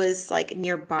said he was like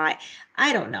nearby.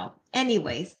 I don't know.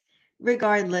 Anyways,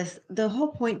 regardless, the whole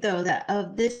point though that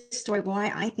of this story,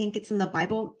 why I think it's in the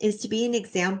Bible, is to be an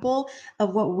example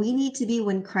of what we need to be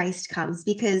when Christ comes.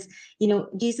 Because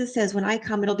Jesus says, "When I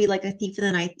come, it'll be like a thief in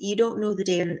the night. You don't know the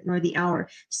day nor the hour.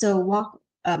 So walk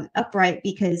upright,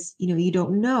 because you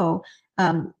don't know."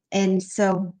 And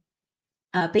so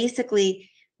basically,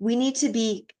 we need to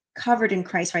be covered in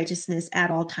Christ's righteousness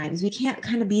at all times. We can't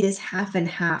kind of be this half and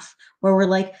half where we're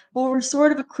like, well, we're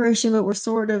sort of a Christian, but we're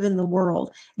sort of in the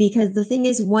world. Because the thing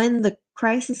is, when the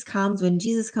crisis comes, when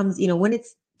Jesus comes, when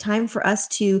it's time for us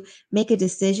to make a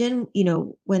decision,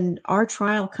 when our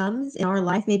trial comes in our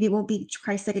life, maybe it won't be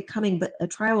Christ's second coming, but a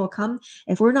trial will come.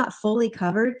 If we're not fully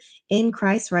covered in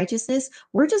Christ's righteousness,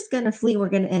 we're just going to flee. We're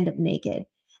going to end up naked.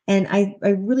 And I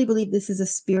really believe this is a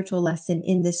spiritual lesson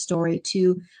in this story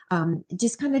to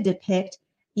just kind of depict,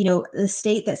 the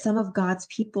state that some of God's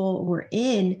people were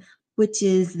in, which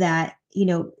is that,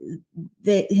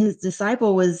 that his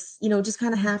disciple was, just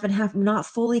kind of half and half, not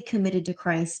fully committed to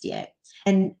Christ yet.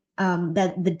 And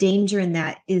that the danger in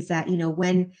that is that,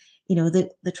 when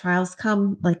the trials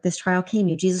come, like this trial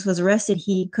came, Jesus was arrested,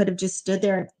 he could have just stood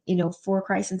there, for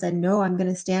Christ and said, no, I'm going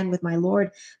to stand with my Lord.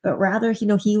 But rather,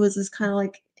 he was this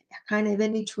kind of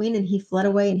in between, and he fled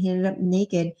away and he ended up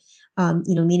naked,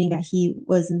 meaning that he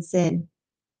was in sin.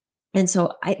 And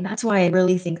so that's why I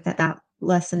really think that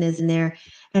lesson is in there.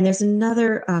 And there's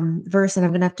another verse, and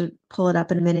I'm going to have to pull it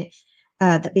up in a minute,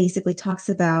 that basically talks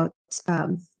about,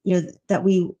 that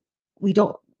we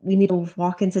need to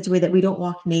walk in such a way that we don't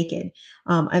walk naked.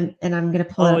 I'm going to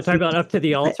pull it up. Talk about up to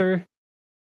the altar?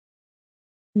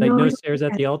 Like no stairs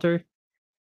at the altar?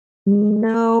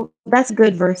 No, that's a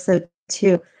good verse though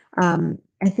too.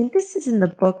 I think this is in the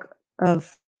book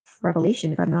of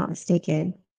Revelation, if I'm not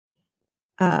mistaken.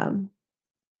 Yeah,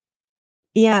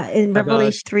 in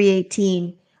Revelation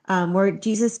 3:18, where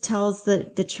Jesus tells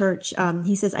the church,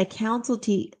 he says, "I counsel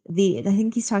to thee." I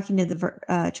think he's talking to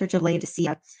the church of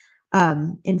Laodicea,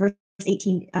 in verse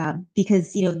 18,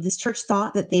 because this church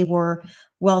thought that they were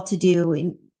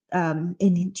well-to-do,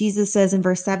 and Jesus says in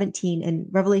verse 17, in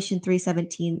Revelation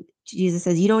 3:17, Jesus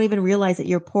says, "You don't even realize that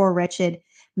you're poor, wretched,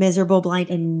 miserable, blind,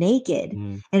 and naked."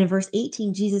 And in verse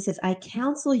 18, Jesus says, "I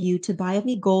counsel you to buy of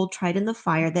me gold tried in the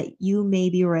fire, that you may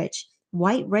be rich,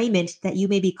 white raiment that you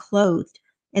may be clothed,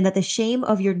 and that the shame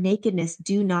of your nakedness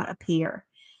do not appear."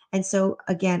 And so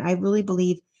again, I really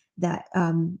believe that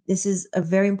this is a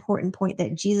very important point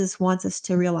that Jesus wants us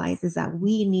to realize, is that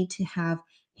we need to have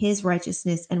his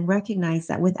righteousness and recognize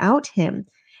that without him,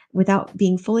 without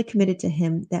being fully committed to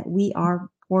him, that we are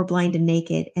poor, blind, and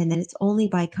naked, and that it's only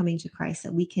by coming to Christ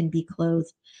that we can be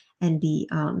clothed and be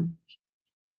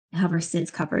have our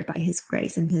sins covered by his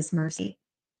grace and his mercy.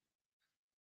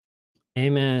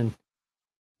 Amen.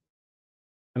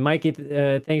 And Mikey,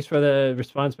 thanks for the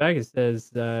response back. It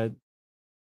says,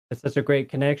 it's such a great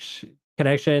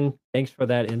connection. Thanks for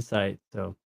that insight.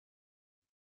 So,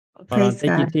 Praise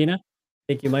thank you, God. Tina.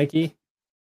 Thank you, Mikey.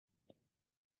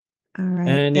 All right.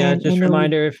 And just a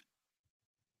reminder,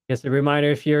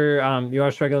 if you're you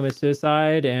are struggling with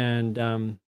suicide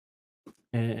and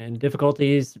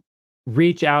difficulties,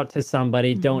 reach out to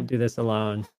somebody. Don't do this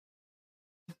alone.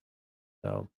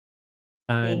 So,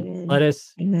 Amen. let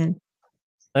us Amen.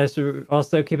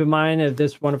 also keep in mind of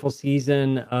this wonderful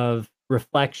season of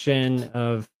reflection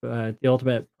of the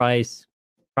ultimate price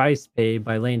paid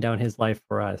by laying down his life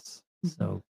for us.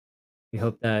 So we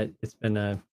hope that it's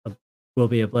been will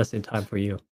be a blessing time for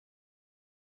you.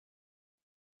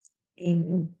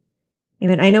 Amen.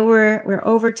 Amen. I know we're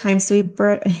over time, so we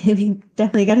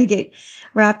definitely got to get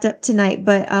wrapped up tonight.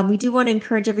 But we do want to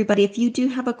encourage everybody, if you do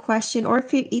have a question or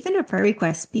if you even a prayer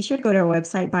request, be sure to go to our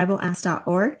website,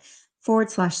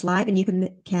 BibleAsk.org/live, and you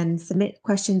can submit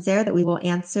questions there that we will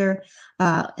answer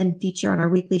and feature on our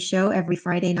weekly show every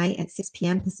Friday night at 6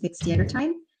 p.m. Pacific Standard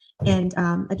Time. And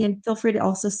again, feel free to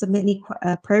also submit any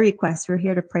prayer requests. We're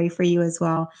here to pray for you as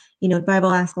well.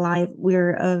 Bible Ask Live,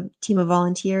 we're a team of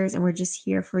volunteers, and we're just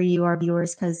here for you, our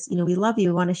viewers, because, we love you.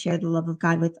 We want to share the love of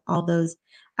God with all those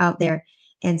out there.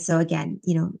 And so again,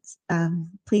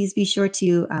 please be sure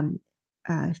to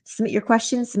submit your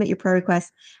questions, submit your prayer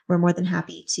requests. We're more than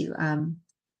happy to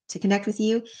connect with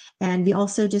you. And we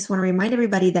also just want to remind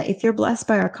everybody that if you're blessed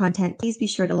by our content, please be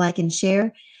sure to like and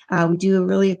share. We do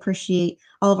really appreciate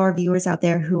all of our viewers out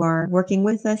there who are working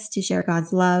with us to share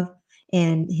God's love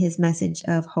and his message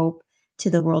of hope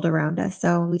to the world around us.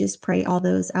 So we just pray all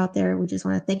those out there. We just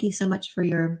want to thank you so much for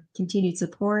your continued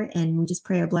support, and we just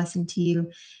pray a blessing to you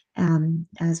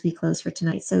as we close for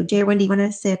tonight. So Jay or Wendy, you want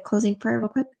to say a closing prayer real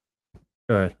quick?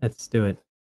 Sure, let's do it.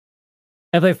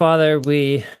 Heavenly Father,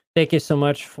 we thank you so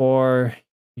much for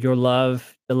your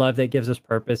love, the love that gives us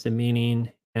purpose and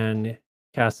meaning and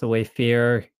casts away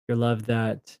fear, your love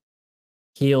that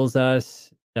heals us,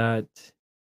 that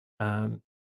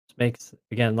makes,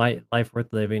 again, life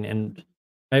worth living. And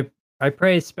I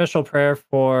pray a special prayer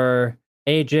for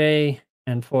AJ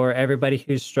and for everybody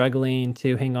who's struggling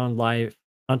to hang on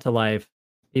unto life,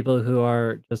 people who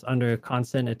are just under a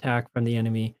constant attack from the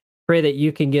enemy. Pray that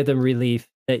you can give them relief,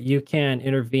 that you can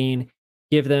intervene,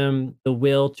 give them the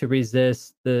will to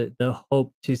resist, the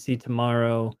hope to see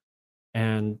tomorrow,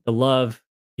 and the love,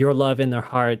 your love in their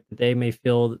heart, that they may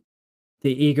feel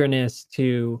the eagerness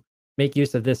to make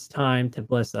use of this time to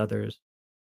bless others.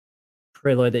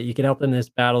 Pray, Lord, that you can help them in this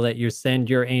battle, that you send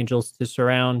your angels to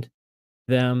surround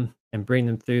them and bring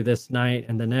them through this night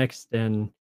and the next, and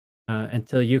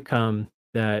until you come,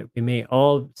 that we may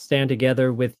all stand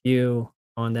together with you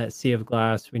on that sea of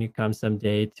glass when you come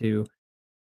someday to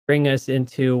bring us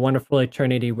into a wonderful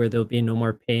eternity where there'll be no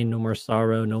more pain, no more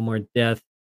sorrow, no more death,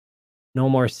 no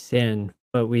more sin,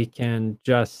 but we can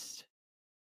just,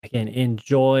 again,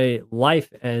 enjoy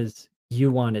life as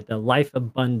you want it, the life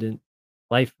abundant,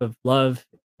 life of love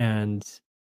and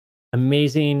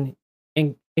amazing,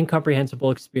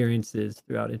 incomprehensible experiences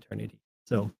throughout eternity.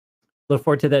 So look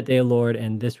forward to that day, Lord.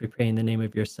 And this we pray in the name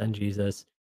of your Son, Jesus,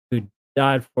 who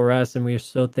died for us. And we are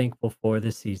so thankful for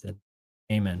this season.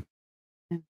 Amen.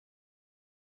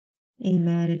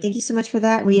 Amen. Thank you so much for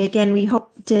that. We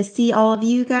hope to see all of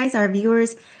you guys, our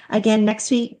viewers, again next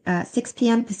week, 6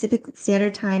 p.m. Pacific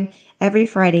Standard Time every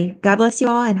Friday. God bless you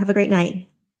all and have a great night.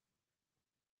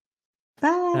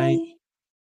 Bye. Night.